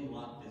really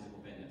love physical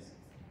fitness.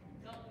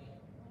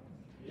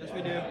 Yes,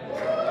 we do.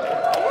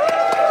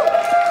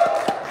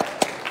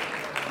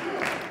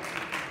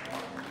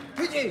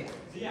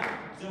 So yeah,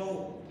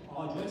 so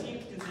our drill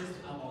teams consist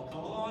of our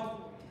color on,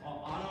 our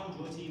unarmed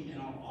drill team,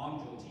 and our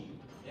armed drill team.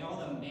 They are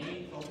the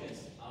main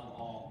focus of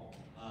our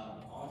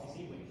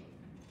ROTC week.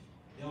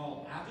 They're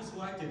all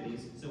after-school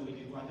activities, so we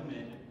do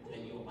recommend that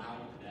you allow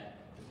your cadet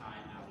the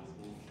time after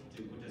school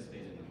to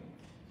participate in them.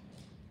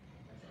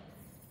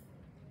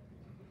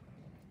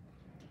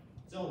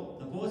 So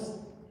the first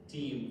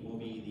team will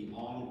be the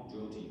armed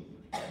drill team.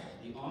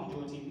 The armed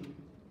drill team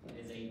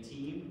is a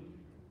team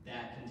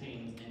that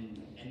contains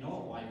an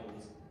assault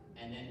rifles,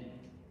 and then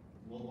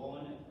we'll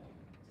learn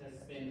to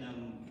spin them,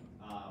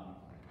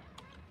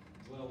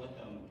 drill with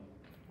them,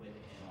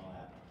 and all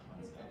that fun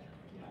stuff.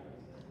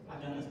 Yeah.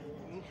 I've done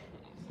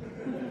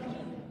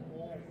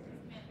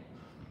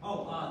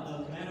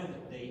the commando,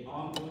 the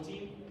armed drill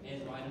team,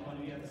 is right in front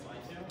of you at the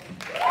slideshow.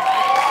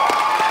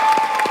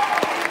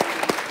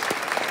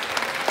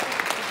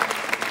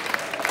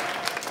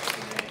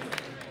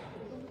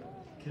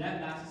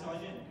 Cadet Master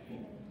Sergeant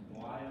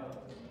Mariah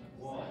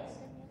Watts.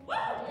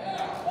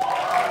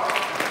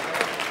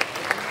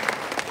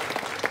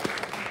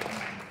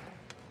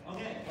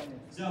 Okay,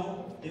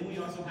 so then we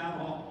also have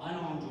our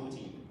unarmed drill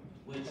team,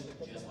 which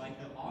just like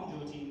the armed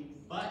drill team,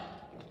 but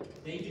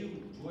they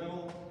do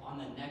drill on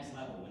the next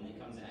level when it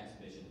comes to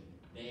exhibition.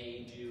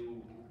 They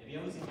do, have you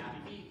ever seen Happy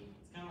Feet?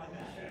 It's kind of like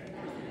that.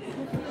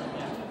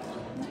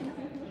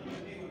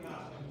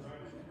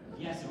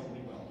 Yes, sir, we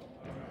will.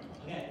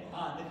 Okay,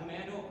 the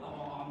commando of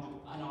our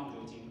unarmed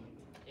drill team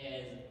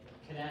is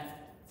Cadet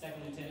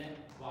Second Lieutenant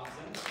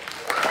Watson.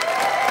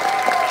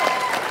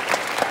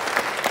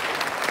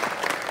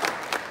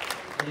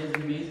 It is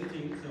an amazing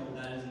team, so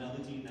that is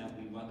another team that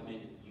we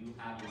recommend you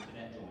have your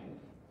cadet join.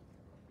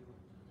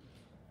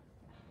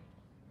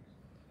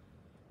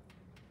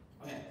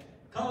 Okay,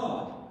 color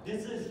on.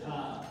 This is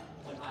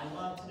what I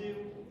love to do.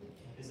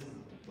 This is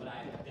what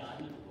I've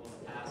done for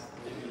the past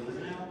 3 years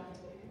now.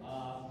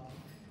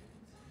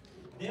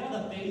 They are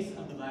the face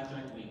of the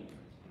Blackjack wing.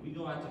 We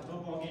go out to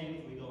football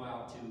games, we go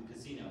out to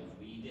casinos.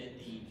 We did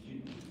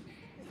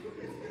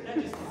that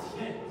just is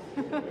shit.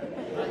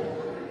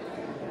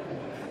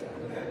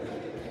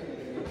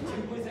 To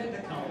present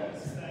the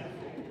colors.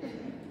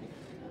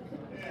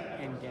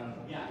 And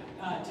gamble. Yeah,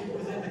 to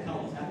present the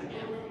colors at the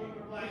game.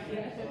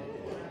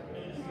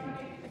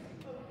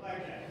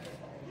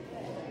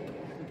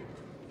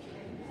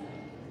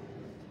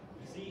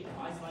 See,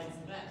 my slide's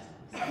the best.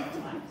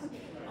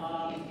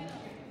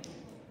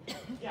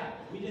 Yeah,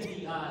 we did the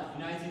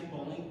United States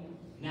Bowling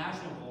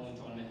National Bowling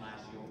Tournament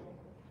last year,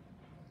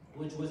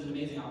 which was an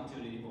amazing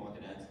opportunity for our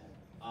cadets.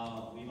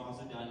 We've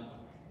also done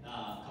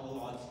color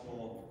lots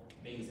for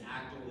famous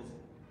actors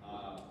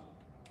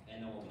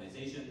and their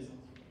organizations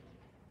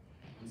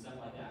and stuff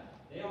like that.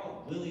 They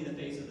are really the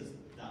face of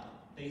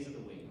the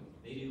wing.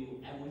 They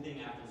do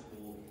everything after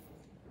school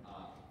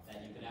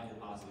that you could ever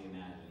possibly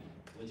imagine,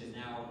 which is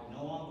now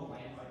no longer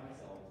ran by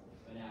myself,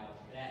 but now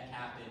that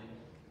captain.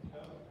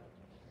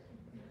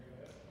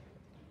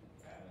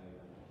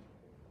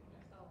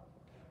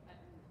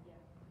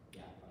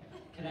 Yeah,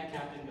 Cadet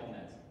Captain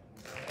Gomez.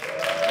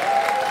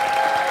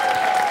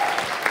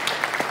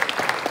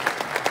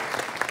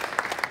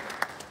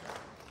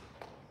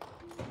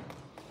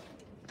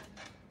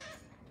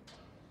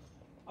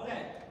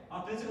 Okay,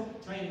 our physical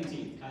training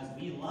team, because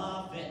we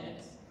love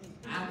fitness.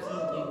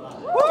 Absolutely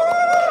love it.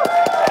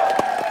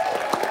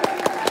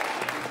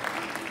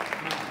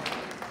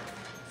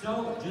 So,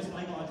 just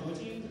like our drill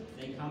team,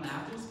 they come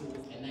after school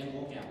and they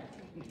work out,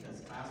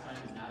 because class time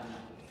is not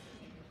enough.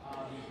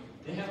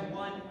 They have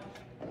won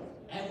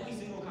every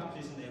single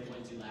competition they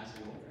went to last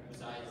year,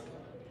 besides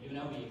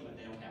UNLV, but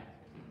they don't count.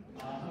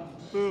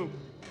 Boom.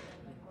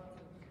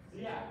 So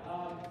yeah, so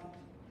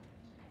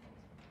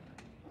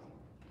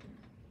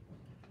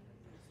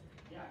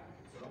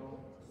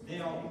they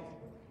are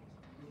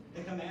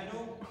the commando.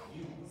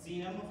 You've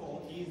seen him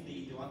before. He's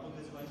the director of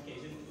physical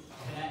education.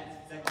 Cadet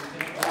Second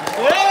Lieutenant.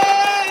 Yeah!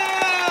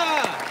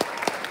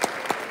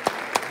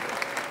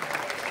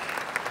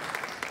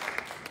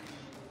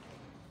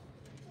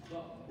 So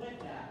with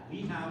that, we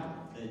have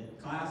the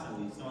class that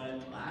we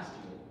started last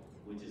year,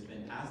 which has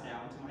been passed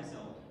down to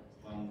myself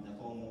from the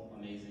former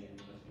amazing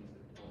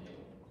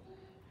tornado.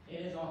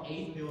 It is our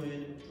 8th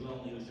period drill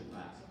and leadership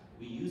class.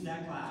 We use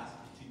that class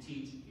to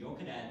teach your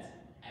cadets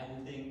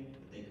everything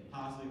they could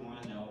possibly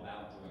want to know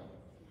about drill.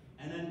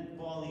 And then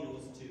for our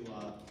leaders to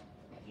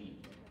lead.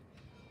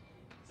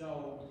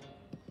 So,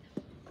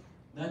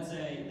 let's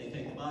say they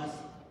take the bus,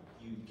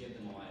 you give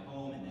them a ride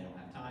home and they don't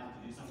have time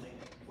to do something.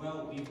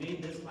 Well, we've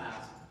made this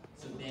class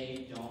so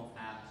they don't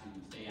have to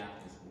stay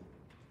after school.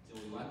 So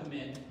we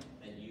recommend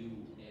that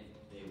you, if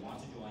they want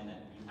to join,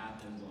 that you have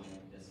them join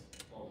this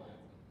program,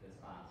 this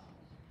class.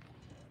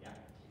 Yeah.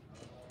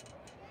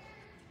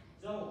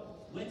 So,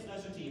 with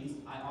special teams,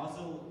 I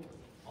also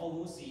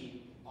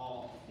oversee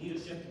our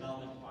leadership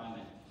development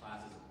requirement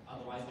classes,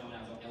 otherwise known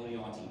as our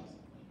LDR teams.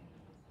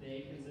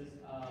 They consist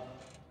of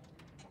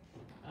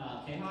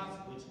KHOS,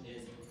 which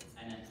is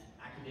an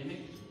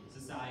academic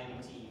society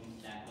team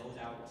that goes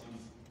out to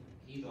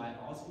either at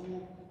our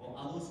school or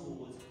other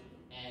schools,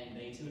 and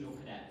they tutor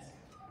cadets.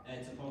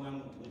 It's a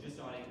program we're just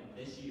starting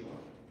this year,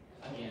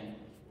 again,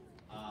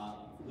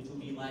 which will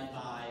be led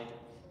by,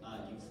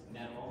 you've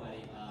met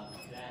already,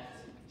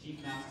 Cadet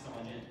Chief Master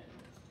Sergeant.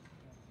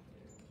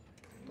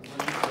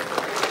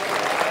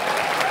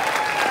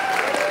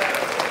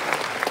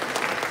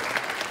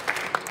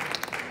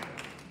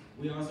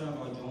 We also have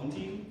our drone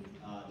team.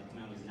 The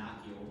commander is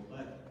not here,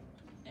 but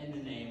in the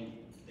name,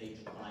 they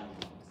fly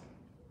drones.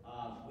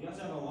 We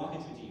also have a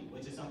rocketry team,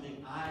 which is something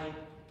I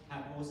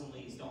have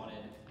personally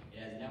started. It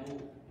has never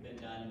been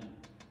done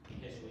in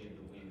history of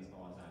the wing as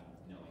far as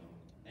I'm knowing.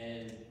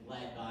 It is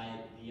led by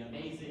the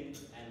amazing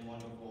and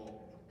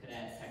wonderful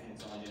Cadet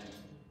Technical Sergeant.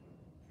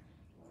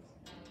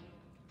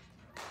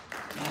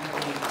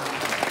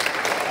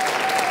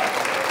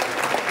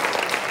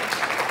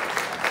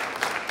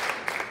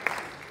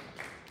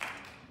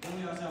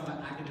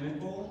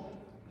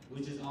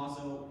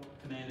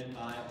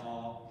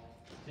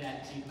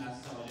 Cadet Chief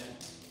Master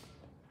Sergeant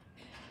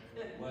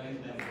William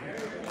Denver.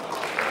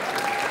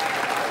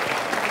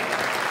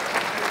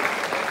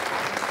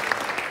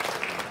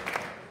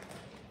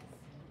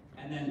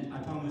 And then I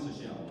promised a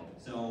show.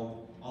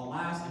 So our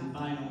last and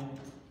final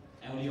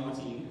LDR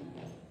team,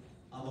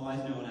 otherwise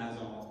known as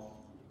our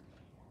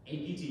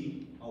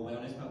APT, or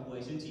Wellness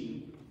Preparation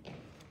Team,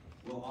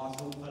 will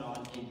also put on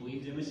a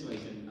brief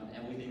demonstration of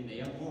everything they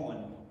have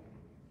learned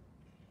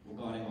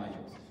regarding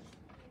rifles.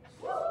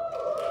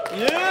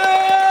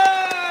 Yeah!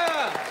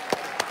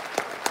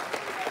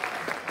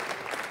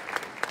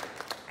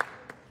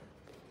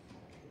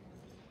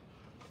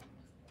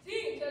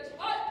 Team, touch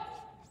hut.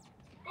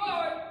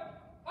 Forward.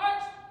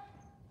 March.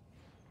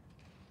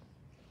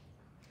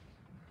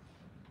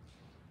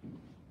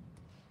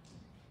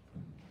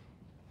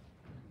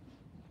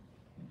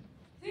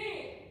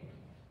 Team,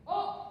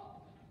 up.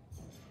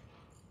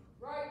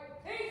 Right,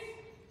 peace.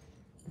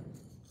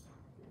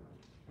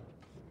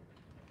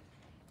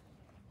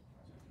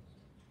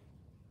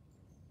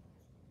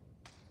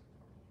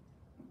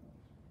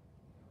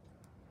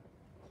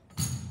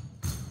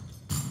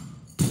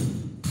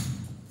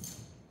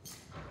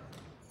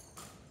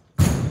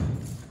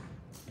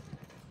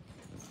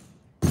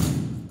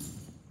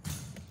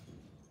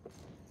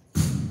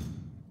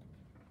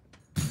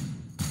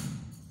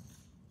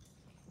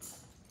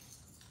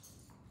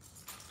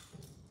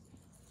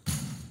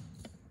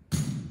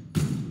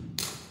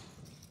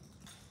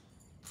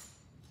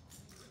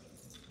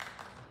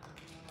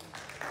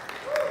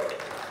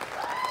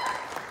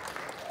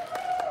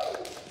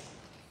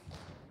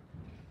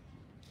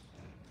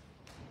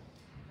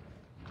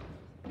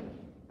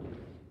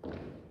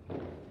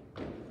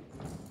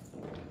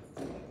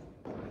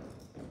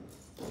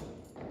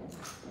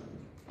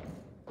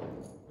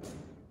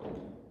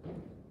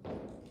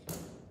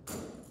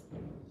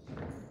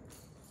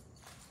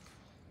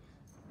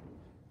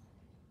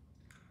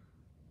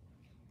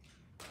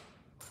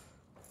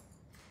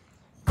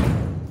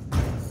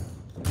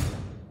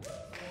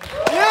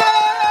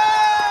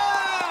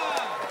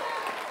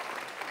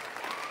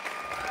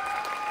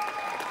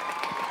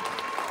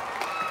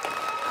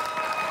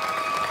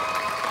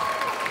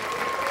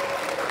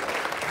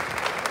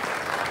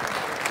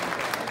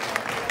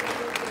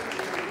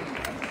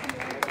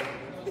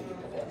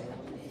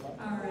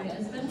 All right,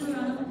 a special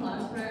round of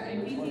applause for our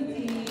APT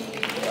team.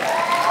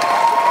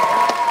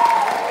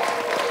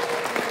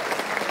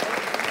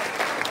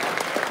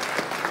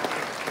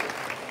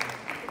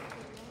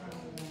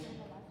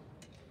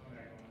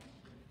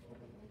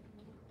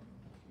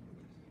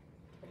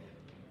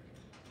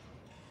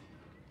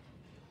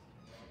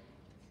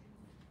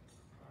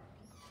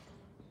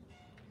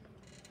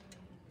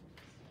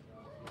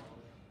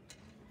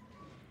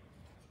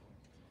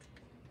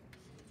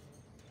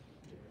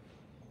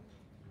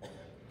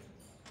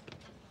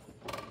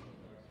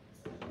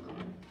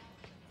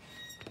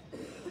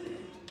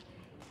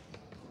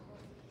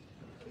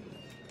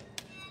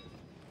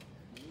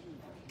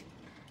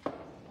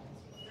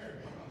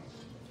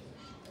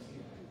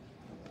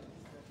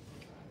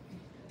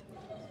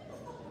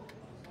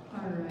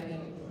 All right,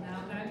 now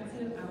back to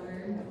our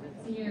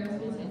senior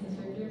aerospace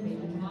instructor,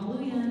 Major Jamal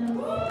Williams.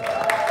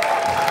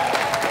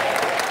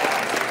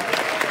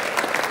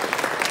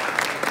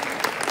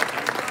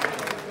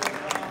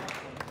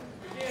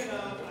 Again, I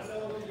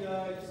know you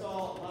saw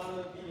a lot of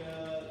the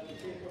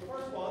kids, but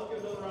first of all, let's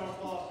give another round of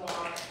applause to our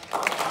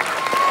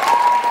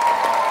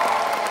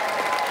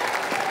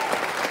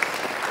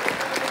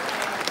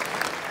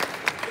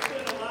It's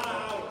been a lot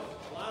of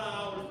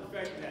hours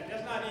perfecting that.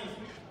 That's not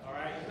easy, all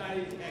right? It's not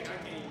easy. Heck, I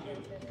can't even do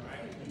it, all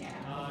right?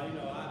 You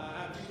know, I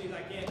have a few things I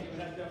can't do, and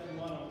that's definitely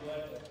one of them.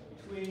 But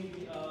between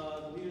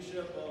the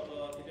leadership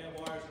of Cadet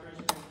Wires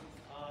Christian,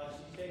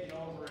 she's taken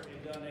over and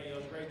done a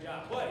great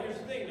job. But here's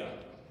the thing, though.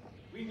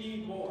 We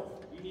need more.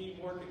 We need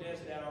more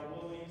cadets that are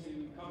willing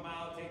to come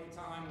out, take the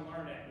time to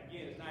learn that.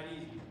 Again, it's not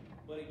easy.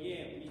 But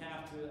again, we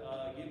have to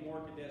get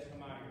more cadets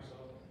come out here. So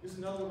this is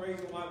another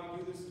reason why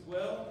we do this as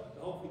well,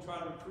 to hopefully try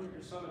to recruit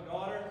your son or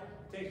daughter.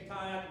 Take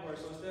time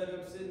afterwards. So instead of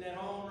them sitting at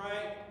home,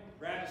 right,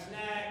 grabbing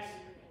snacks,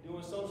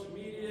 doing social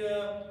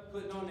media,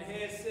 putting on the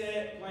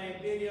headset, playing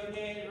video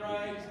games,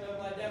 right, stuff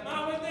like that.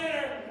 Mom with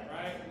dinner,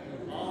 right?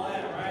 All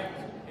that, right?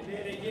 And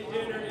then they get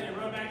dinner and then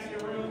run back to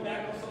their room,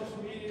 back on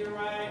social media,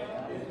 right?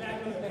 And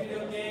back on the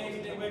video games,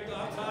 and then wake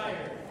up, I'm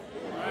tired,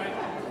 right?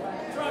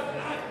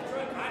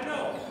 I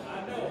know.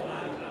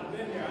 I've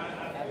been there.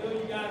 I feel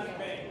you guys are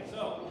pain.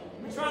 So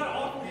we try to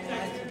offer these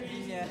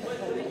activities, but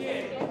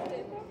again,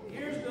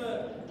 here's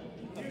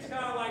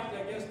kind of like,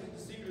 I guess,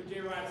 the secret of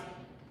JROTC.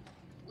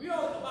 We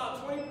are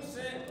about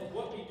 20% of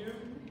what we do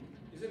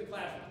is in the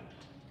classroom.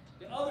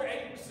 The other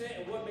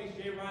 80% of what makes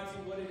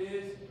JROTC what it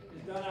is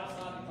done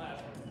outside the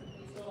classroom.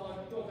 So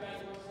if you go back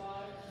one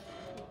slide.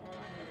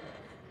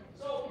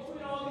 So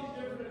between all these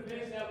different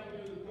events that we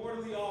do, the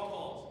quarterly all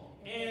calls.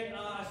 And I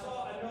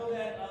know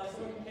that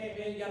some of you came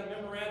in, you got a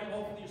memorandum,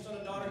 hopefully your son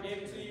or daughter gave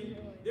it to you.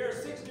 there are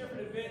 6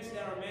 different events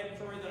that are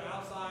mandatory that are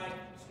outside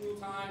school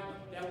time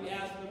that we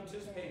ask them to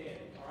participate in.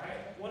 All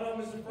right. One of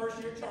them is the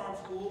first year charm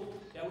school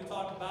that we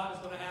talked about.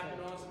 It's going to happen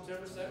on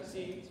September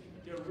 17th.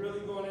 You're really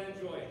going to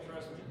enjoy it.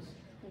 Trust me.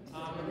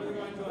 You're really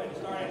going to enjoy it. It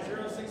started at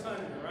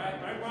 0600.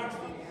 Right, Roxy?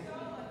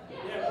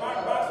 Yeah,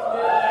 Roxy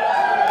did it last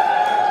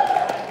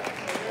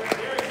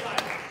year. They're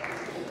excited.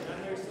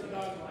 And they're still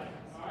dogs like.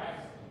 All right.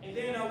 And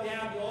then we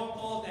have the all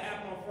calls that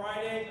happen on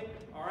Friday.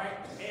 All right.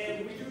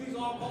 And when we do these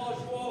all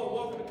calls, you all are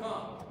welcome to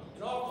come.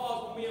 In all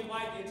calls, we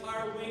invite the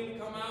entire wing to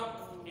come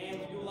out, and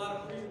we do a lot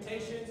of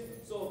presentations.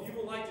 So if you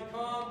would like to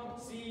come,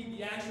 see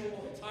the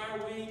actual entire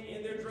wing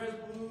in their dress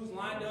blues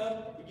lined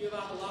up, we give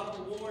out a lot of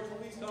rewards.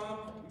 Please come.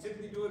 We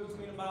typically do it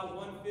between about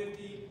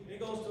 1:50, and it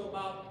goes to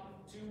about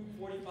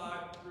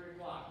 2:45, 3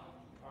 o'clock.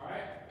 All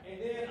right? And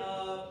then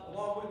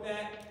along with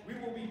that, we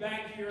will be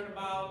back here in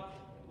about,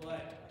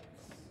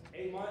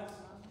 8 months,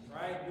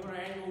 right? Doing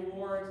our annual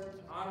awards,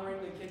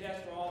 honoring the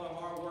cadets for all the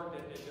hard work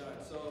that they've done.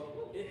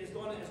 So it's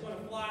going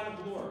to fly in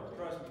the glory,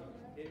 trust me.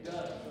 It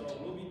does. So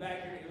we'll be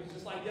back here. It was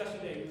just like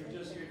yesterday. We were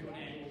just here doing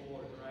annual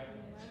awards, right?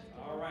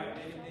 All right.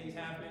 Many things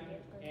happen.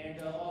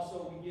 And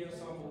also we give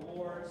some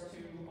awards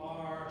to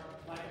our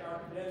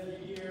cadet of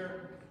the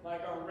year,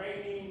 like our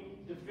reigning,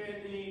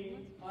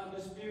 defending,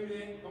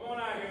 undisputed. Come on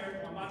out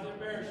here. I'm about to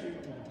embarrass you.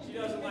 She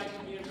doesn't like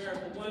to be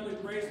embarrassed. But one of the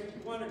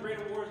great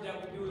awards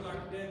that we do is our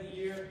cadet of the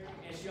year.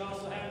 And she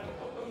also has,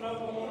 come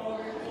on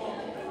over here.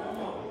 Come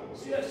on.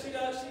 She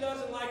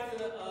doesn't like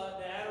the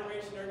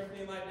adoration or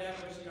anything like that,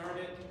 but she earned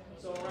it.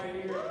 So right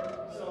here,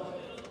 so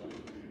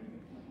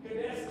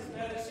Cadets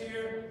Status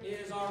here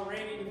is our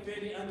reigning,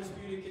 defending,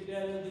 undisputed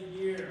cadet of the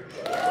year.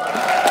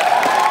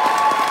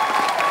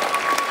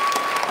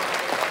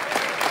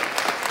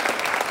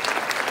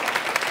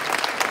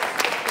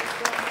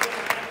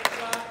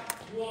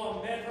 You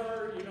all met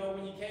her,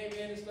 when you came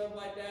in and stuff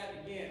like that.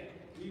 Again,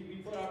 we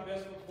put our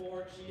best foot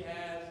forward. She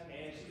has,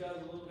 and she does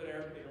a little bit of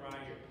everything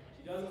around here.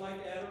 She doesn't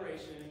like the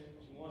adoration.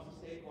 She wants to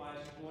stay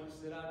quiet. She wants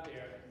to sit out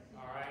there.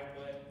 All right,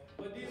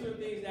 but these are the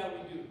things that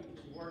we do.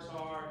 She works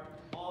hard.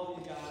 All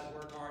these guys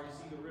work hard. You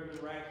see the ribbon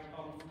rack,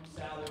 fruit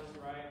salads,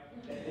 right?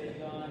 That they've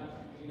done.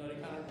 They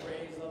kind of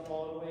raise up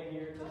all the way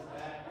here, just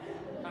that.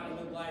 Kind of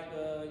look like,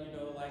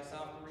 like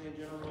South Korean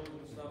generals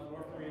and stuff,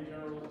 North Korean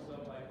generals and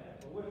stuff like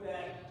that. But with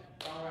that,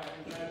 all right,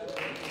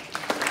 congratulations.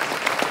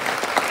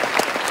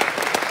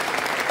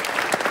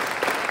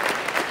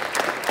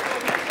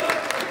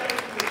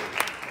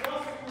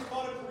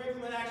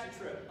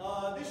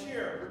 This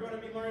year, we're going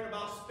to be learning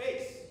about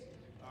space.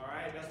 All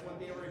right, that's one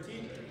thing we're going to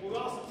teach. We'll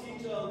also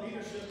teach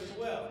leadership as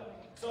well.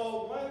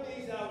 So one of the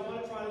things that I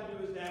want to try to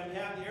do is that we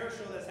have the air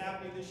show that's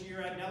happening this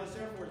year at Nellis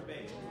Air Force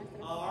Base.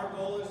 Our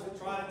goal is to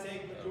try to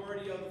take the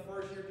majority of the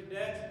first-year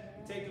cadets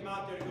and take them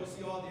out there to go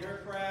see all the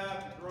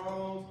aircraft, the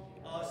drones,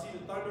 see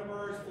the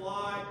Thunderbirds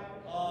fly.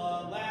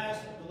 The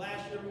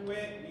last year we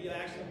went, we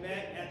actually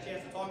met, had a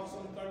chance to talk to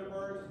some of the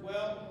Thunderbirds as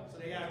well. So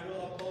they got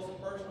real up close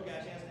and personal,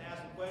 got a chance to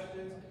ask them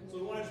questions. So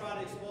we want to try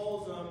to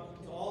expose them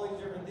to all these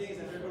different things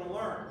that they're going to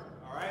learn.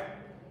 All right.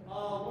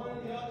 So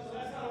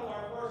that's kind of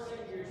our first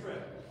second-year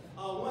trip.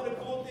 One of the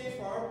cool things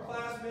for our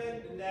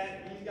upperclassmen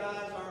that these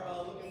guys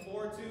are looking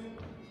forward to,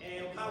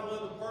 and kind of one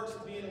of the perks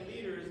of being a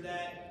leader is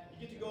that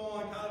you get to go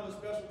on kind of a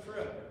special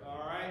trip.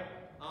 All right.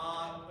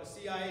 A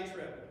CIA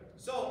trip.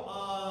 So,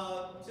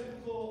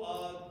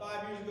 typical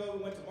 5 years ago,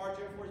 we went to March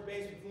Air Force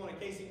Base. We flew on a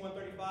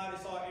KC-135.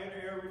 They saw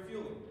air-to-air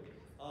refueling.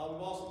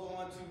 We've also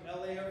gone to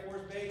LA Air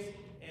Force Base,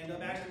 and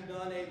I've actually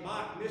done a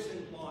mock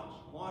mission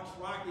launched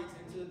rockets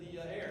into the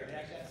air. They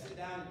actually had to sit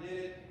down and did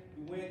it.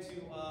 We went to,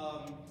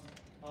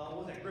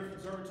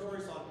 Griffith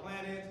Observatory, saw the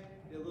planets,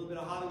 did a little bit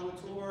of Hollywood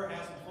tour,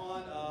 had some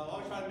fun.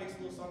 Always try to mix a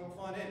little something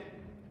fun in.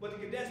 But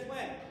the cadets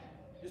planned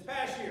this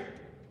past year.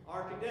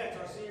 Our cadets,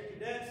 our senior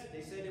cadets,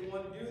 they said they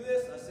wanted to do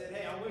this. I said,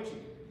 hey, I'm with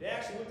you. They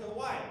actually went to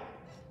Hawaii.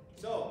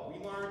 So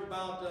we learned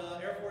about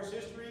Air Force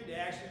history. They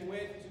actually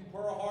went to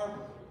Pearl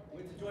Harbor,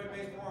 went to Joint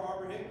Base Pearl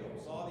Harbor,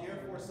 Hickam, saw the Air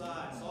Force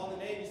side, saw the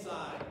Navy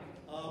side.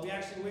 We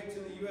actually went to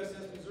the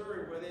USS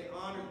Missouri where they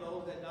honored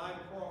those that died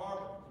in Pearl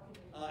Harbor.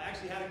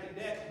 Actually had a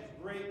cadet,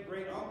 whose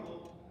great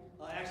uncle,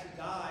 actually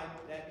died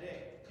that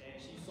day. And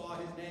she saw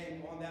his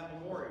name on that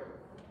memorial.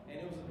 And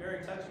it was a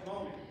very touching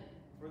moment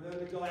for them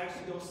to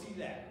actually go see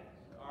that.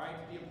 All right,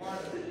 to be a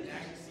part of it and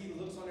actually see the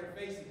looks on their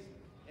faces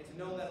and to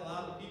know that a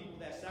lot of the people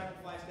that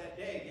sacrificed that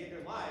day, gave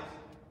their lives,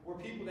 were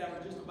people that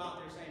were just about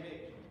their same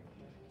age.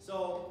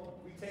 So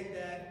we take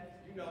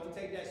that, we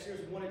take that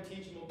seriously. We want to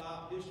teach them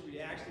about history. They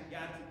actually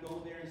got to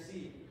go there and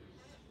see it.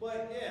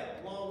 But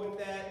yeah, along with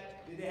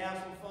that, did they have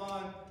some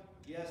fun?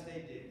 Yes,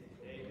 they did.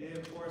 They did,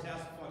 of course,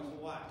 have some fun to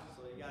watch.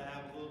 So you got to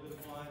have a little bit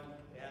of fun.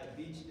 They had a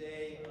beach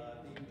day.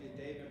 I think we did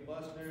Dave and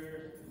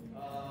Buster's.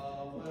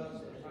 What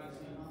else? I'm trying to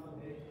see.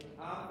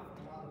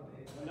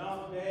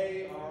 Manama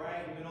Bay, all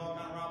right, we've been all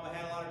kind of around, but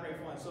had a lot of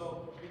great fun.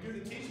 So we do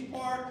the teaching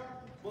part,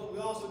 but we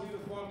also do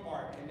the fun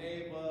part, and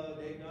they've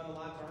done a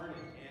lot to earn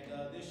it.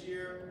 And this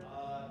year,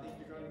 I think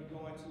you're going to be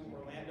going to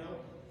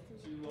Orlando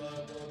to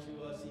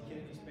go to see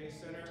Kennedy Space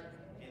Center,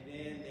 and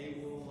then they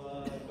will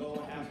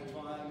go and have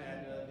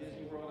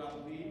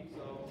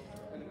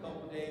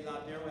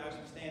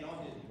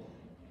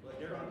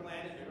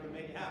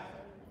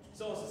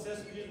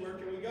where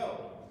can we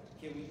go?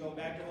 Can we go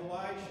back to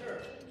Hawaii?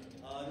 Sure.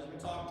 There's been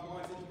talk of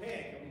going to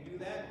Japan. Can we do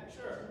that?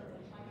 Sure.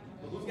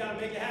 But who's got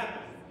to make it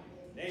happen?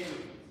 They do.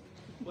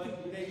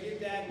 But do they get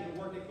that and the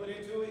work they put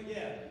into it?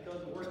 Yeah,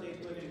 because of the work they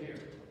put in here.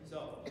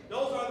 So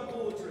those are the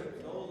cool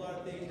trips. Those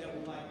are the things that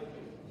we like to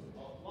do.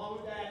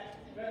 Along with that,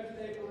 Veterans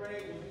Day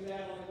Parade, we'll do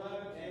that on the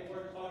 11th, and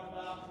we're talking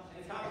about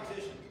and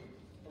competition.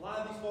 A lot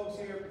of these folks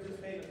here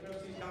participate in the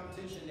Special Teams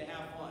competition. They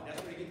have fun.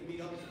 That's where they get to meet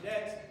other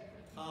cadets,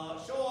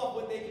 show off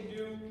what they can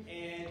do,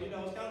 and you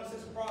know, it's kind of a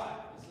sense of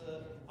pride.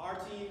 Our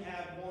team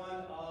have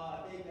won,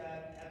 I think,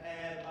 have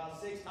had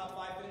about 6 top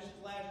 5 finishes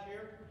last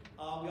year.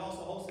 We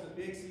also hosted a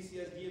big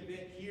CCSD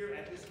event here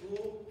at this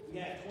school. We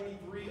had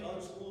 23 other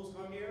schools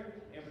come here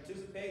and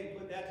participate and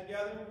put that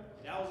together.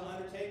 And that was an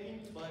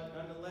undertaking, but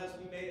nonetheless,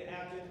 we made it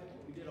happen.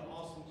 We did an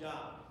awesome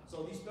job.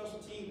 So these special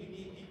teams, we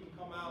need people to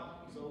come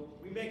out. So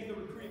we making the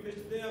recruiting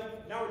pitch to them.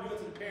 Now we're doing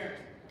it to the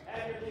parents.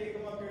 Have your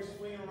kid come up here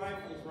swinging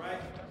rifles,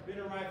 right?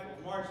 Spinning rifles,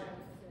 marching,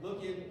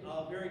 looking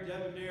very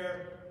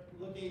debonair,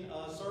 looking,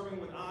 serving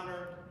with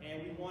honor,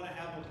 and we want to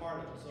have them a part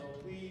of it. So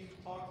please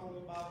talk to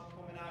them about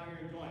coming out here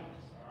and joining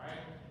us, all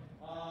right?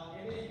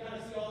 And then you kind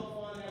of see all the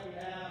fun that we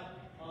have.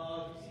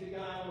 You see the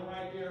guy on the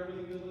right there,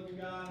 really good looking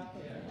guy?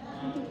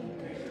 Yeah.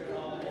 Make sure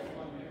all that's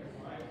fun there,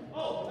 all right?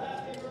 Oh,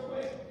 last thing real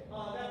quick.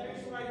 That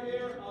picture right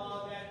there,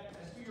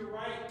 that's to your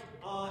right,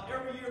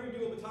 every year we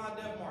do a baton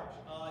death march.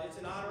 It's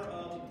in honor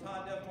of the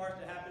baton death march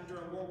that happened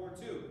during World War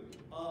II.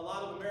 A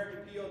lot of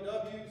American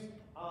POWs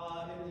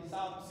in the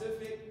South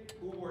Pacific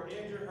who were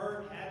injured,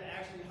 hurt, had to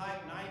actually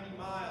hike 90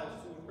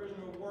 miles to a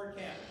prisoner of war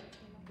camp.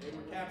 They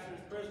were captured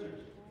as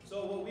prisoners.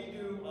 So what we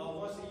do,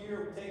 once a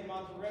year, we take them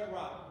out to Red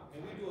Rock,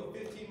 and we do a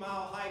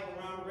 15-mile hike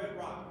around Red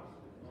Rock,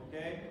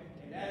 okay?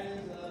 And that is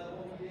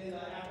what we did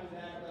after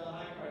that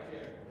hike right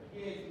there.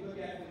 Kids, look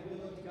at the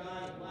good-looking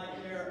guy in the black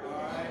hair,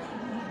 all right?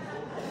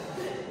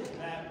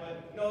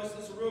 But no,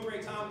 it's a real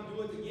great time to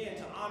do it again,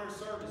 to honor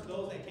service,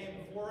 those that came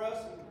before us,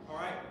 all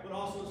right? But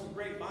also it's a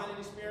great bonding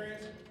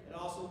experience. It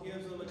also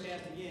gives them a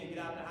chance to, again, get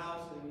out of the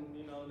house and,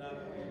 you know, not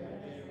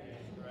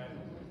right?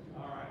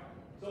 All right.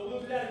 So we'll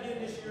do that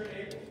again this year in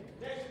April.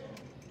 Next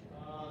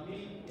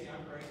me, yeah,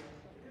 I'm great.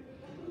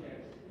 Okay.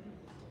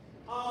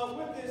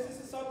 With this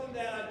is something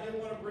that I did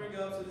want to bring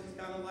up, so this is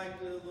kind of like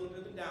a little bit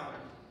of a downer.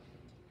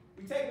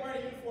 We take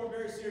wearing a uniform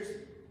very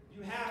seriously.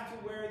 You have to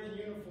wear the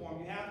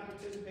uniform. You have to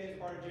participate as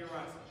part of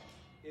JROTC.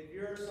 If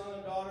your son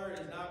or daughter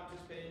is not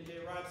participating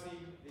in JROTC,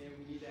 then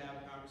we need to have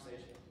a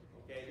conversation.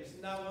 Okay, this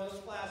is not one of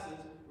those classes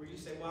where you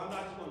say, well, I'm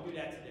not just going to do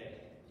that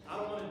today. I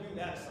don't want to do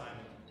that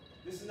assignment.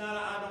 This is not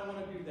I don't want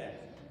to do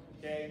that.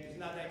 Okay, it's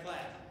not that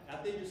class. I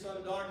think your son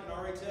or daughter can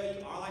already tell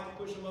you, I like to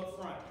push them up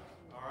front.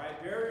 All right,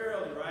 very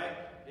early,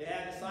 right? They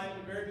had an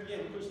assignment at the very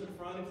beginning, push them in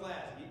front of the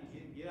class.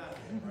 Get out of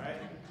there,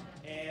 right?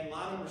 And a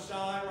lot of them were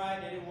shy,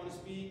 right? They didn't want to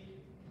speak.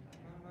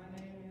 My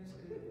name is,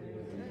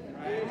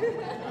 right?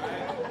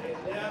 Right?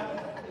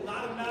 Yeah, a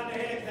lot of them nodding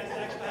their heads, that's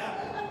actually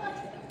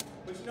happened.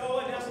 But you know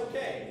what, that's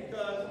okay,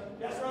 because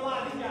that's where a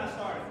lot of these guys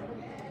started.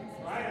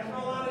 Right? That's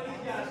where a lot of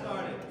these guys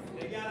started.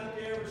 They got up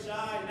there, were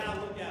shy, and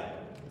now look at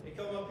them. They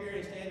come up here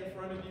and stand in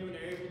front of you, and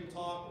they're able to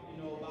talk,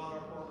 you know, about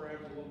our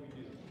programs and what we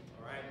do.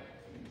 All right?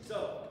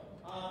 So,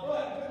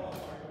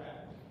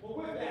 but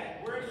with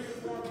that, wearing the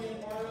uniform,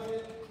 being part of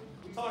it,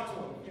 we talk to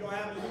them. If you don't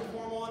have the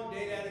uniform on, the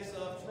day that it's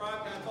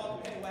prescribed, kind of talk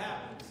to them, hey, what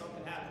happened?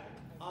 Something happened.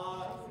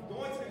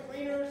 Going to the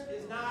cleaners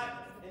is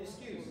not an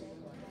excuse.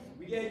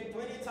 We gave you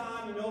plenty of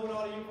time. You know when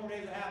all the uniform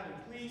days are happening.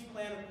 Please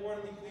plan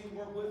accordingly. Please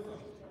work with them.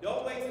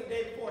 Don't wait till the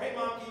day before. Hey,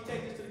 Mom, can you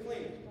take this to the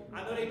cleaner?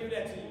 I know they do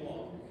that to you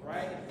all,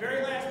 right?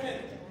 Very last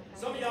minute.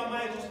 Some of y'all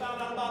might have just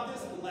found out about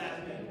this at the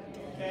last minute,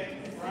 okay?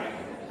 Right?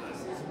 I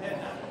see some head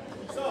nodding.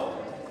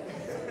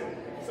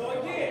 So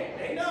again,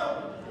 they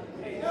know.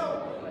 They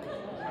know.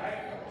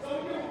 Right? So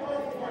we do it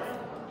for them.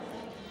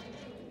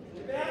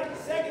 If it happens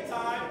the second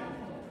time,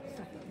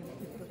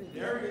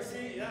 there you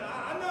see,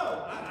 I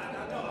know.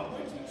 I know. I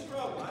went through the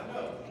struggle. I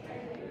know.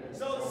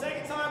 So the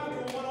second time we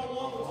do a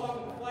one-on-one, we'll talk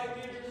with the flight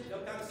leaders.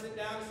 They'll kind of sit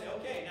down and say,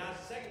 okay, now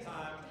it's the second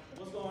time.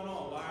 What's going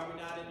on? Why are we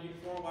not in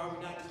uniform? Why are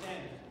we not in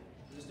standing?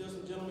 There's still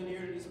some gentlemen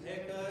here that need some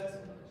haircuts.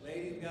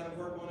 Ladies, we got to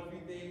work on a few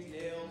things,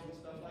 nails and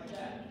stuff like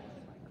that.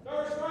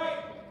 Third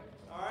strike.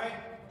 All right.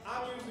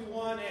 I'm usually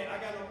one, hey,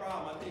 I got no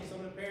problem. I think some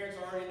of the parents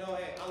already know,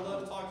 hey, I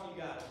love to talk to you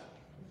guys.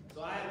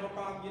 So I have no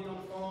problem getting on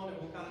the phone and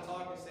we'll kind of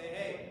talk and say,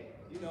 hey,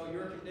 you know,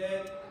 you're a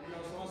cadet, you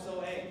know, so-and-so,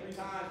 hey, 3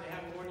 times they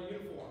haven't worn a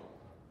uniform.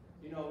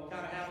 You know,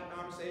 kind of have a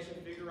conversation,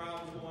 figure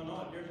out what's going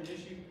on. If there's an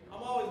issue,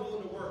 I'm always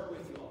willing to work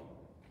with you all.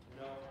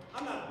 You know,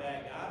 I'm not a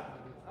bad guy.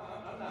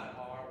 I'm not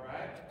hard,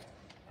 right?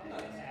 I'm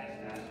not a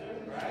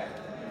taskmaster, right?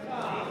 No,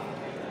 I'm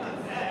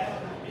not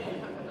bad,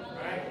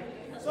 right?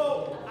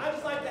 So I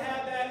just like to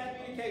have that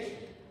communication.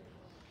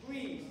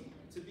 Please,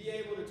 to be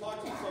able to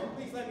talk to you. So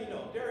please let me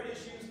know. If there are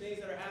issues,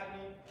 things that are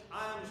happening,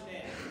 I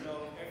understand. You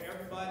know,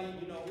 everybody,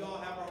 you know, we all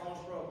have our own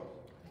struggles.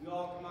 We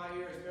all come out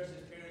here,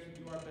 especially as parents,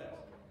 we do our best.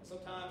 And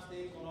sometimes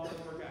things don't always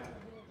work out.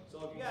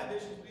 So if you have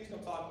issues, please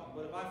come talk to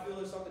me. But if I feel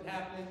there's something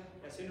happening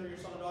that's hindering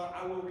your son or daughter,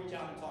 I will reach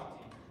out and talk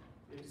to you.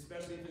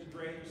 especially if it's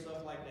grades or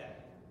stuff like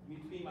that.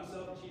 Between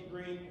myself and Chief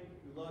Green,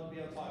 we'd love to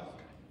be able to talk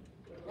to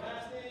you. The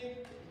last thing,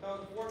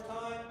 comes the fourth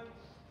time,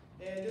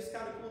 and this is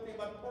kind of cool thing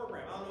about the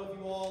program. I don't know if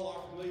you all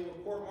are familiar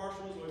with court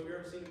martials or if you've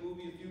ever seen the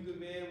movie A Few Good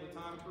Men with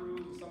Tom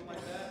Cruise or something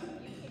like that.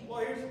 Well,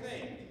 here's the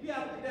thing. We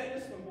have a cadet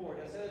discipline board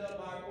that's set up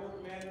by our corps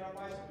commander and our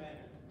vice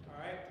commander. All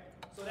right?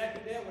 So that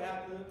cadet would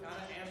have to kind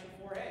of answer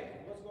for,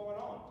 hey, what's going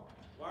on?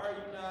 Why are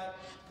you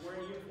not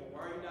wearing a uniform?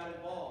 Why are you not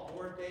involved?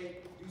 Or if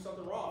they do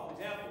something wrong.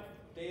 For example,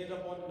 they end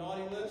up on the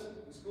naughty list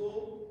in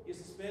school, get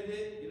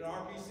suspended, get an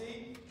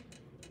RPC,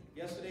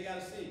 guess what they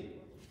got to see?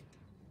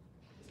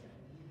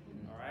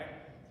 All right?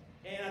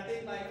 And I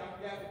think, like, I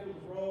forgot if it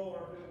was Roe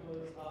or if it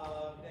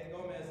was that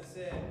Gomez that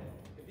said,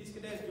 if these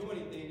cadets do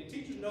anything, the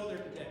teachers know they're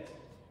cadets.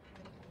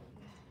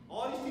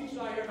 All these teachers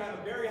out here have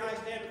a very high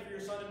standard for your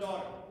son and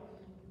daughter.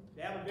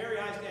 They have a very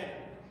high standard.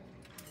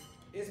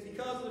 It's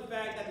because of the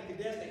fact that the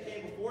cadets that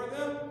came before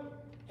them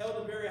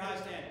held a very high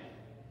standard.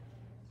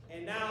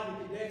 And now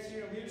the cadets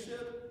here in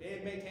leadership, they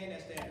have maintained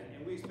that standard.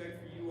 And we expect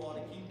for you all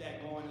to keep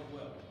that going as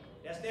well.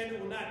 That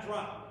standard will not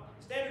drop.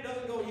 The standard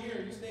doesn't go here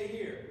and you stay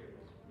here.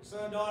 Your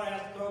son and daughter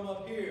has to come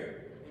up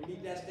here and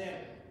meet that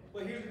standard.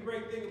 But here's the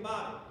great thing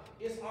about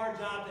it. It's our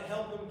job to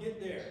help them get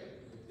there.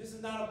 This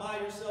is not a by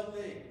yourself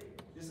thing.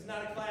 This is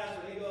not a class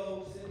where they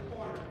go sit in the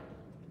corner.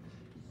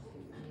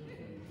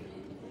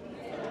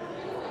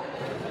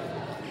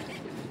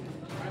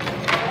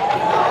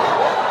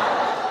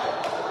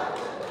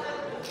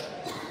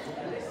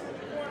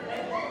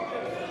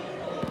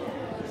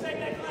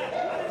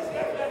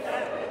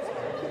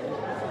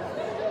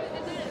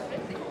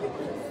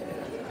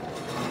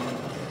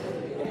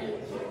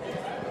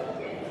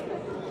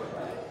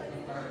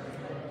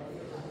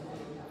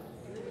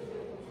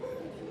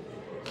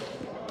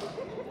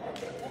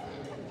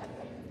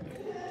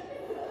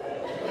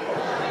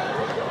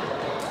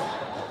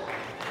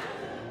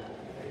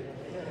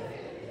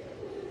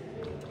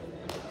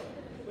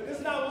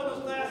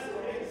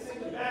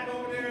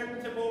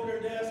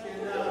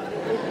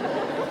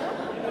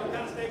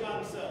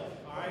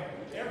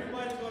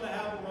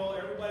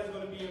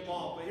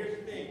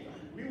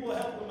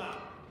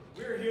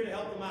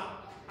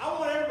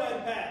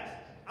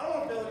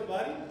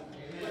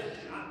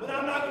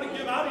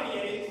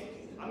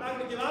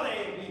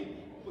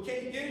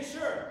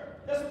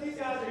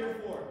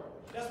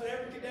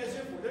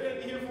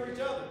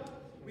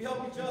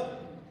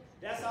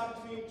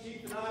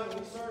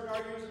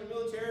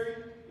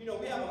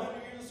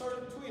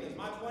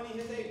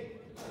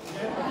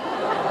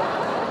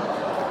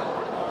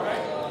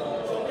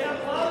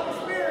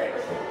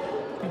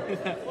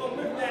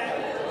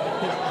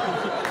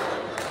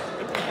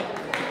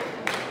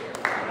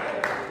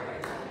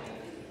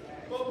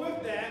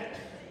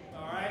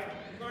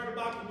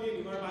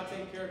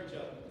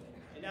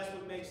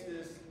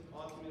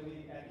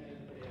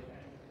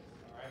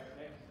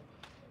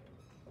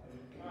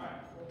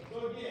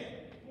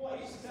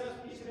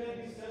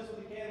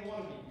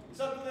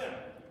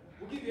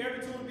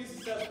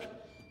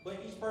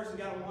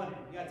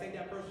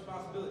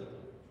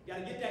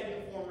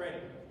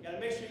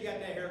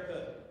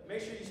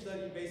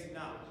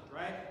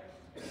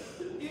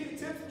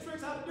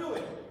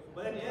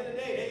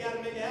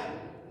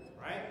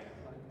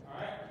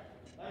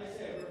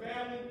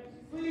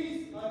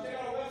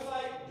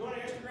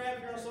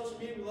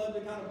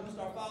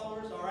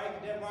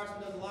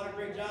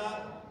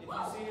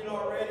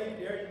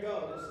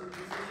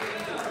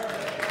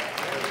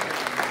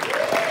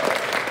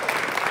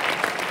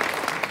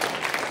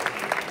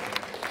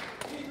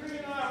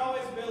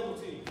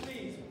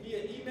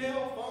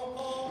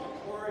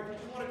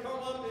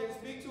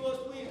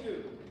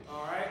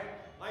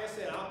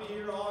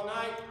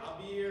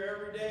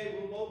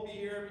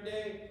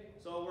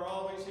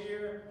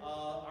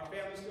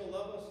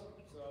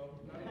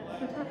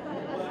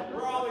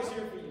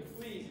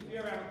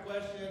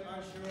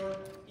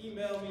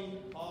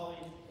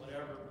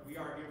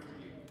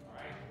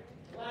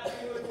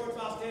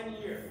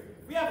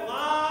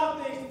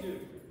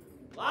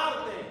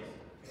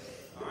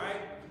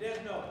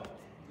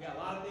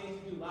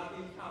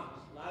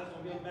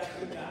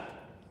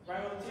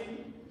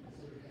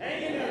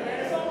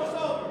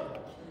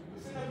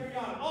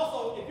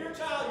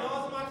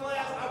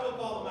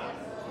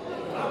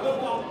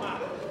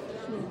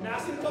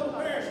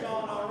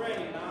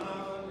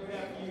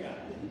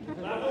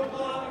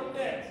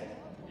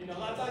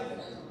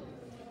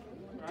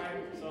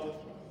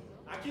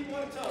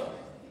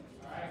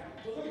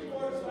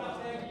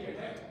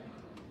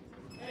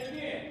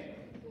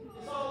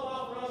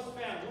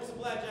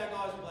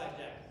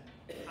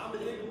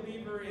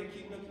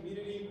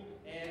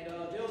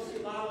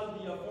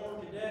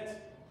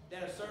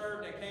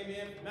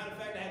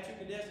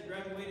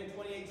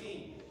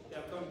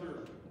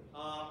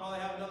 Probably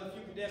have another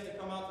few cadets that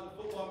come out to the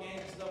football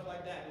games and stuff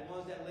like that. The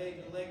ones that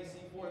laid the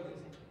legacy for this.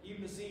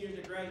 Even the seniors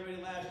that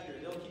graduated last year,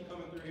 they'll keep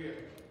coming through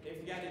here. They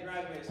forgot they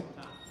graduated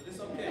sometime, but it's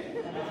okay.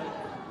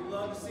 We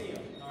love to see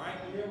them. All right.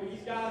 And then when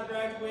these guys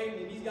graduate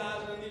and these guys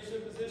are in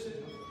leadership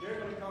positions, they're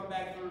going to come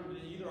back through to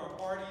either our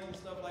parties and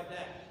stuff like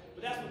that.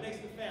 But that's what makes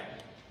the family.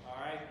 All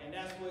right. And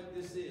that's what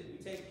this is. We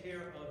take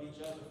care of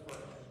each other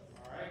first.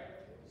 All right.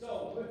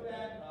 So with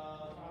that,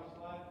 final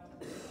slide.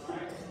 All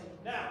right.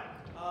 Now.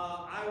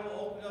 I will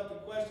open up the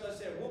questions. I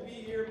said we'll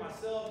be here,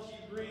 myself,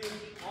 Chief Green,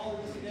 all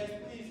of these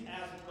cadets. Please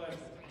ask a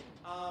question.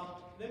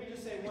 Let me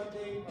just say one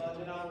thing,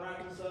 then I'll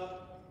wrap this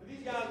up. For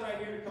these guys right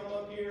here to come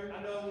up here,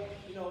 I know,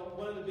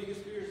 one of the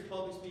biggest fears is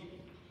public speaking,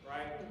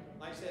 right?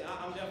 Like I said,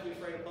 I'm definitely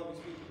afraid of public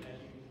speaking,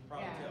 as you can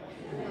probably tell.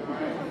 All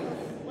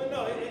right? Well,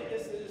 no,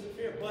 it's a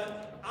fear.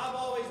 But I've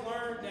always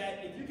learned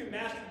that if you can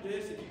master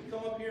this, if you can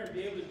come up here and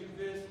be able to do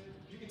this,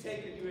 you can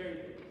take it and do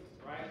everything.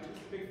 Right? It's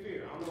a big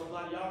fear. I don't know if a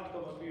lot of y'all can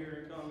come up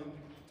here and come and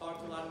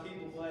talk to a lot of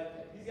people,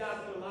 but these guys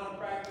put a lot of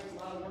practice, a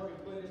lot of work in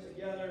putting this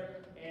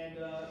together, and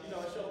it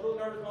showed a little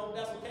nervous moment.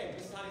 That's okay.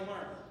 This is how they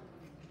learn.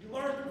 You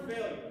learn through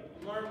failure.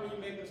 You learn when you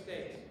make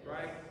mistakes,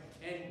 right?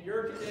 And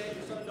your cadet,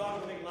 your son and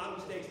daughter will make a lot of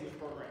mistakes in this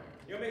program.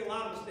 You'll make a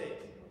lot of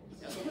mistakes.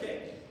 That's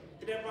okay.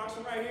 Cadet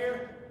Roxanne right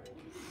here.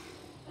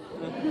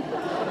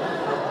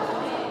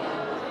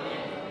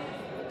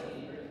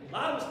 A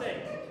lot of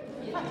mistakes.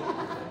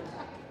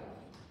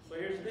 So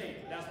here's the thing,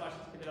 that's why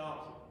she's a cadet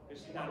officer,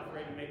 because she's not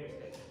afraid to make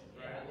mistakes,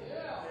 right?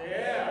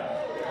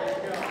 Yeah. There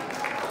you go.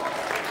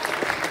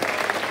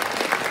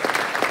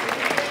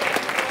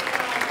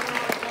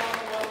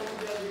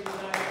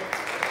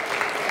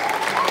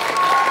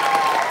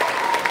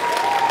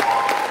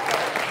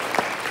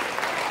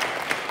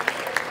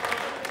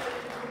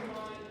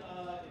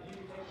 If you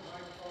can take the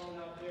microphone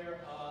out there,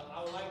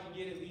 I would like to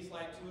get at least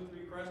like 2 or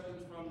 3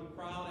 questions from the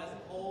crowd as a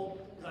whole,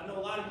 because I know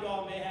a lot of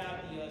y'all may have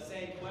the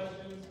same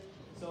questions.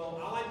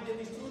 So I like to get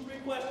these 2 or 3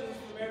 questions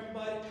from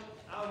everybody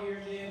out here,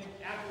 and then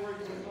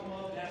afterwards you can come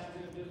up and ask them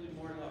individually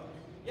more than others.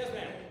 Yes,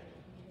 ma'am.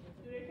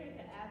 Do they take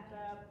the act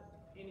up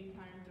any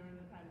time during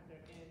the time that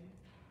they're in?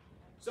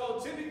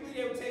 So typically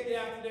they would take it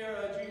after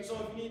their junior. So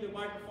if you need the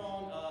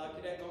microphone,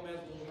 Cadet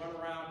Gomez will run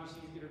around. She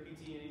can get her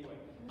PT anyway.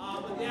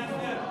 But after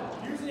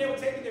that, usually they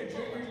would take it their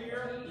junior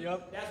year.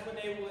 Yep. That's when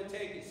they would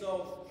take it.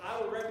 So I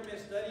would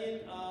recommend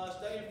studying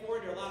for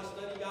it. There are a lot of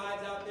study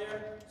guides out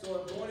there.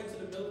 So if going into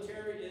the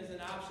military is an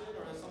option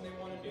or something they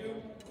want to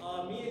do,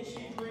 me and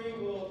Chief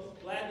Green will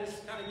gladly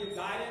kind of give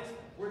guidance.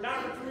 We're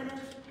not recruiters,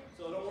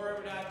 so don't worry,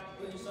 we're not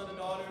putting your sons and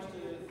daughters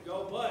to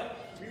go, but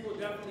we will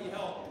definitely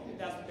help if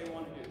that's what they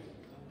want to do.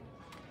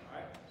 All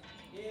right.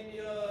 Any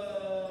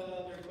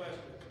other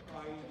questions?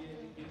 Probably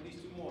get at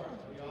least 2 more.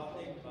 Y'all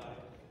think about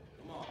it.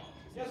 Come on.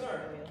 Yes,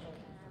 sir.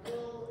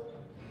 Will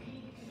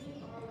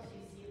JROTC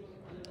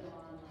live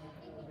on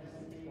the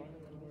resume or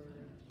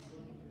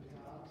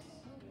jobs?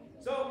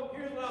 So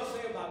here's what I'll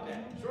say about that.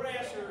 Short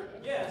answer,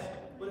 yes,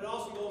 but it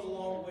also goes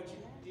along with what you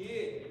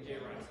did in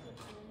JROTC.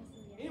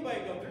 Anybody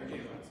can go through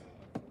JROTC.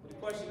 But the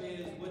question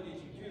is, what did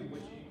you do?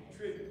 What did you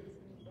contribute?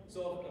 So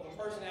if a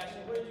person asks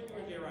you, what did you do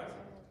in JROTC?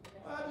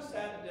 Well, I just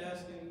sat at the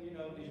desk and, did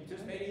you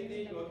participate in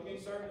anything? You go to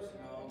community service?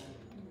 No.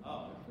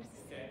 Oh,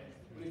 okay.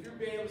 But if you're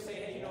being able to say,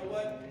 hey, you know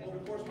what? Over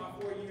the course of my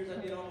 4 years, I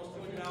did almost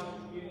 200 hours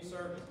of community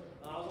service.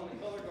 I was on the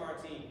color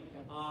guard team.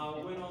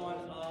 Went on,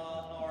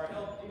 or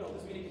helped,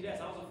 this many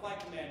cadets. I was a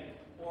flight commander.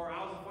 Or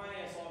I was a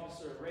finance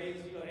officer, raised,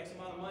 X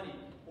amount of money.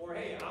 Or,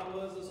 hey, I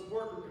was a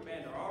support group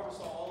commander. I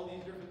oversaw all of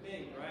these different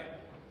things, right?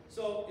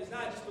 So it's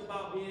not just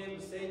about being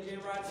able to say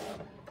JROTC,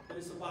 but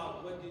it's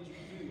about what did you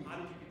do? How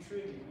did you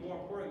contribute? More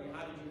importantly,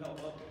 how did you help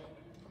others?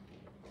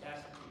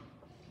 That's the key.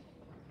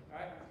 All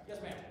right? Yes,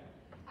 ma'am.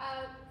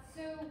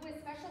 So with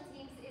special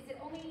teams, is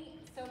it only,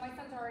 so my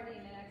son's already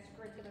in an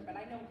extracurricular, but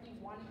I know he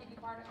wanted to be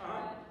part of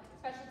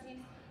special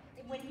teams.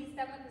 When he's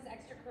done with his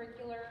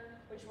extracurricular,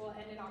 which will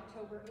end in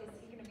October, is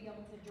he going to be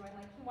able to join,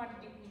 like he wanted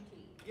to do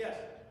PT? Yes.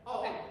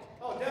 Oh, okay.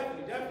 Oh,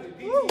 definitely.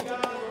 PT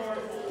guys or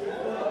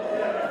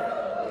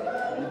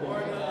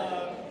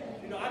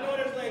I know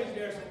there's ladies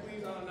there, so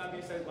please I'm not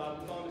being said about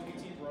it. We call them the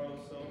PT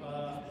bros, so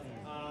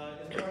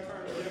it's more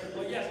term different.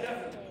 But yes,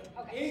 definitely.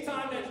 Okay.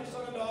 Anytime that your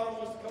son and daughter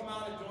wants to come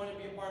out and join and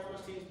be a part of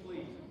those teams,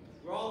 please.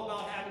 We're all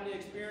about having the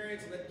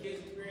experience and let the kids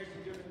experience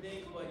the different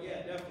things, but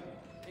yeah, definitely.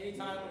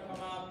 Anytime they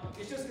come out,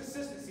 it's just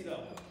consistency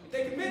though. If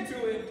they commit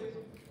to it,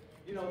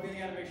 then you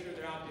gotta make sure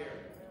they're out there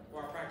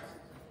for our practices.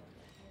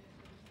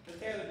 Ms.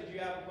 Taylor, did you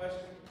have a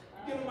question?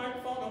 Give him a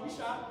microphone, don't be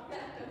shy.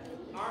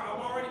 I'm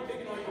already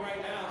picking on you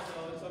right now, so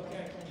it's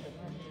okay.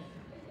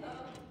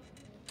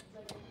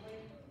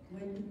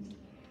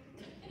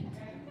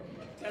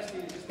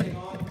 Testing, is this thing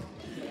on?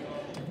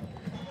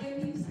 When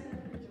you sign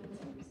up for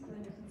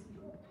JROTC,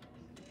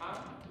 Huh?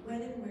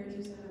 when and where do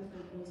you sign up for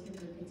JROTC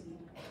or PT?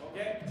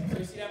 Okay, so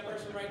you see that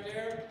person right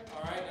there?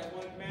 All right, that's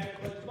one of the commanders.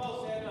 Let's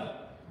both stand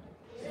up.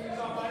 See you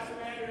talk about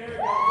commander, there we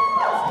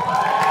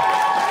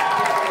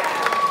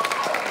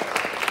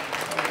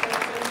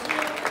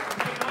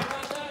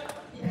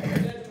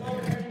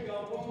go.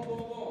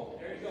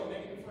 There you go.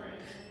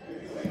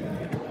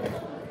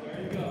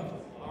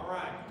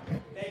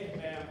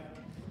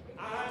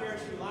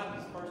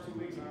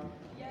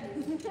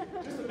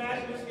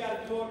 imagine what you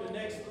got to do over the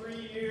next 3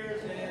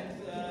 years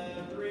and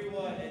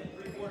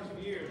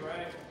 3/4 years,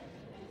 right?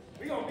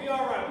 We're going to be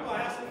all right. We're going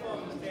to have some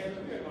fun, Ms. Taylor.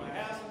 We're going to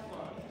have some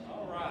fun.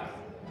 All right.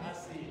 I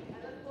see. I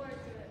look forward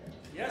to it.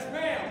 Yes,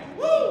 ma'am.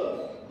 Woo!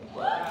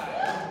 All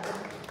right.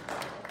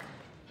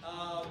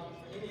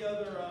 Any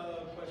other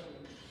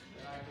questions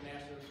that I can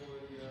answer for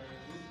the group?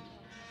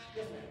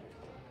 Yes, ma'am.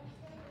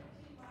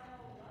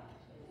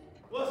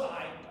 What's the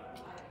hike?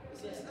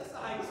 That's the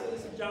hike.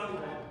 It's a jolly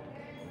walk.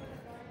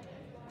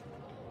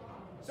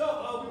 So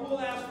we will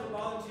ask for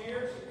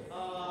volunteers if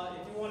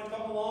you want to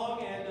come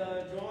along and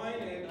join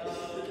and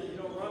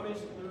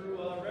rummage through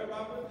Red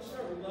Rock with us.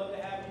 Sure, we'd love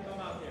to have you come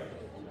out there.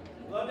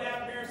 Love to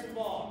have parents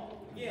involved.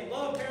 Again,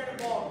 love parent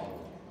involvement.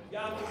 You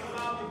guys will come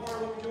out and be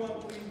part of what we're doing,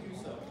 please do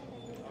so.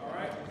 All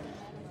right.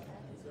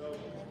 So,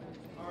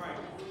 all right.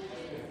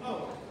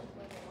 Oh.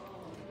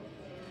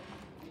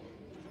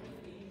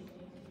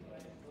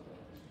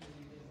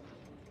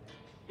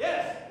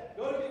 Yes.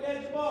 Go to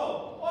Cadet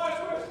Jabot. Boys,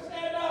 first,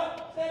 stand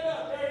up. Stand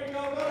up. There you go.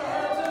 Go to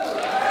her too.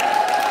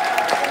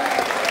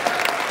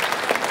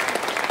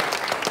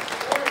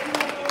 Or if you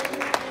don't know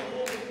who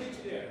will teach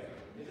you there.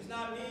 If it's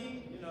not me,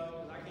 because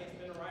I can't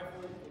spin a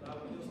rifle because I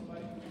would kill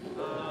somebody.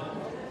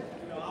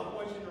 I'll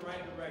point you in the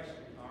right direction.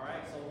 All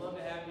right. So love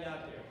to have you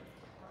out there.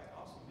 All right.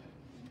 Awesome.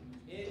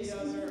 Any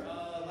other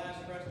last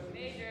questions?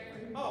 Major.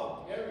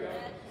 Oh, there we go.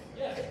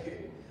 Yes.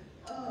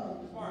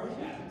 Smart.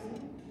 Yeah.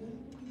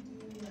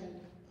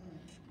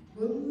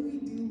 When will we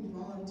do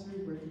volunteer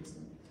work and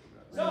stuff?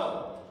 So,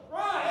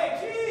 right, hey,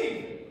 Chief!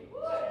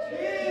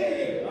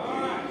 Chief! All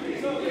right,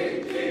 so,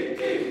 Chief.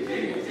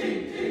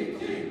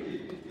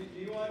 Do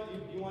you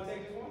want to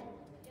take this one?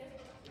 Yes.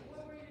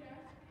 What were you gonna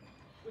ask?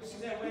 Well, she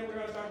said when we're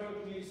going to start doing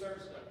community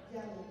service stuff. Yeah,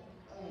 I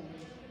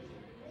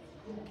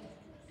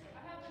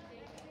have a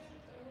date.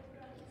 So we'll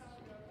put on the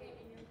calendar, okay?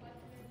 And your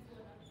question is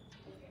what?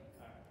 Okay.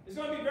 All right. It's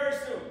going to be very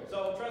soon.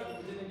 So, trust me,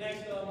 within the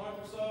next month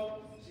or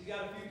so, she's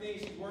got a few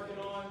things she's working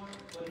on.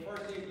 But the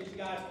first thing is get you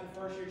guys to the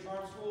first year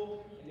charm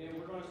school, and then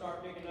we're going to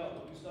start picking up.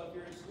 We'll do stuff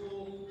here in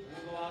school, and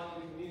we'll go out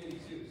in the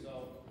community too.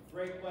 So,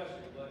 great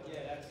question. But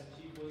yeah, that's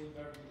Chief Williams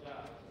Beverly's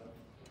job. So,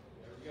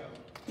 there we go.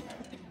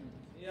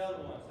 Any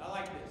other ones? I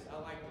like this. I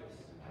like this.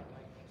 I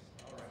like this.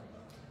 All right.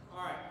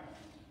 All right.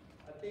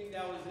 I think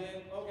that was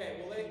it. Okay,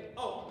 well,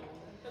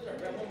 that's right.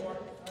 We have one more.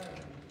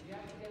 You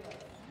have to get so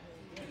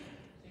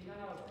you know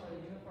how for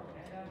the uniform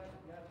handout,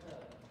 you have to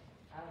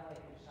have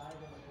like your size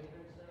on the paper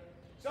and stuff?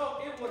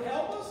 So it would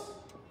help us,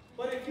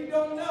 but if you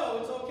don't know,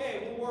 it's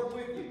okay. We'll work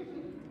with you.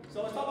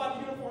 So let's talk about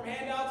the uniform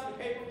handouts and the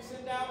paper we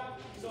send out.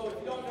 So if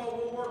you don't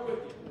know, we'll work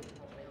with you.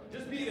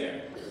 Just be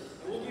there,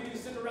 and we'll give you the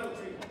Cinderella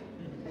treatment.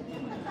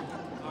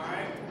 All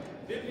right?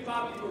 Bippy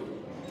boppy boo.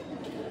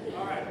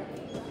 All right.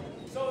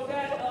 So with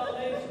that,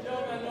 ladies and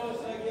gentlemen, I know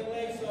it's getting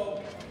late.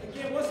 So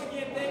once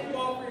again, thank you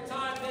all for your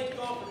time. Thank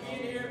you all for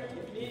being here.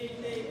 If you need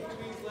anything,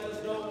 please let us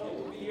know, and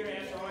we'll be here to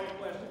answer all your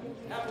questions.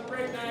 Have a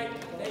great night.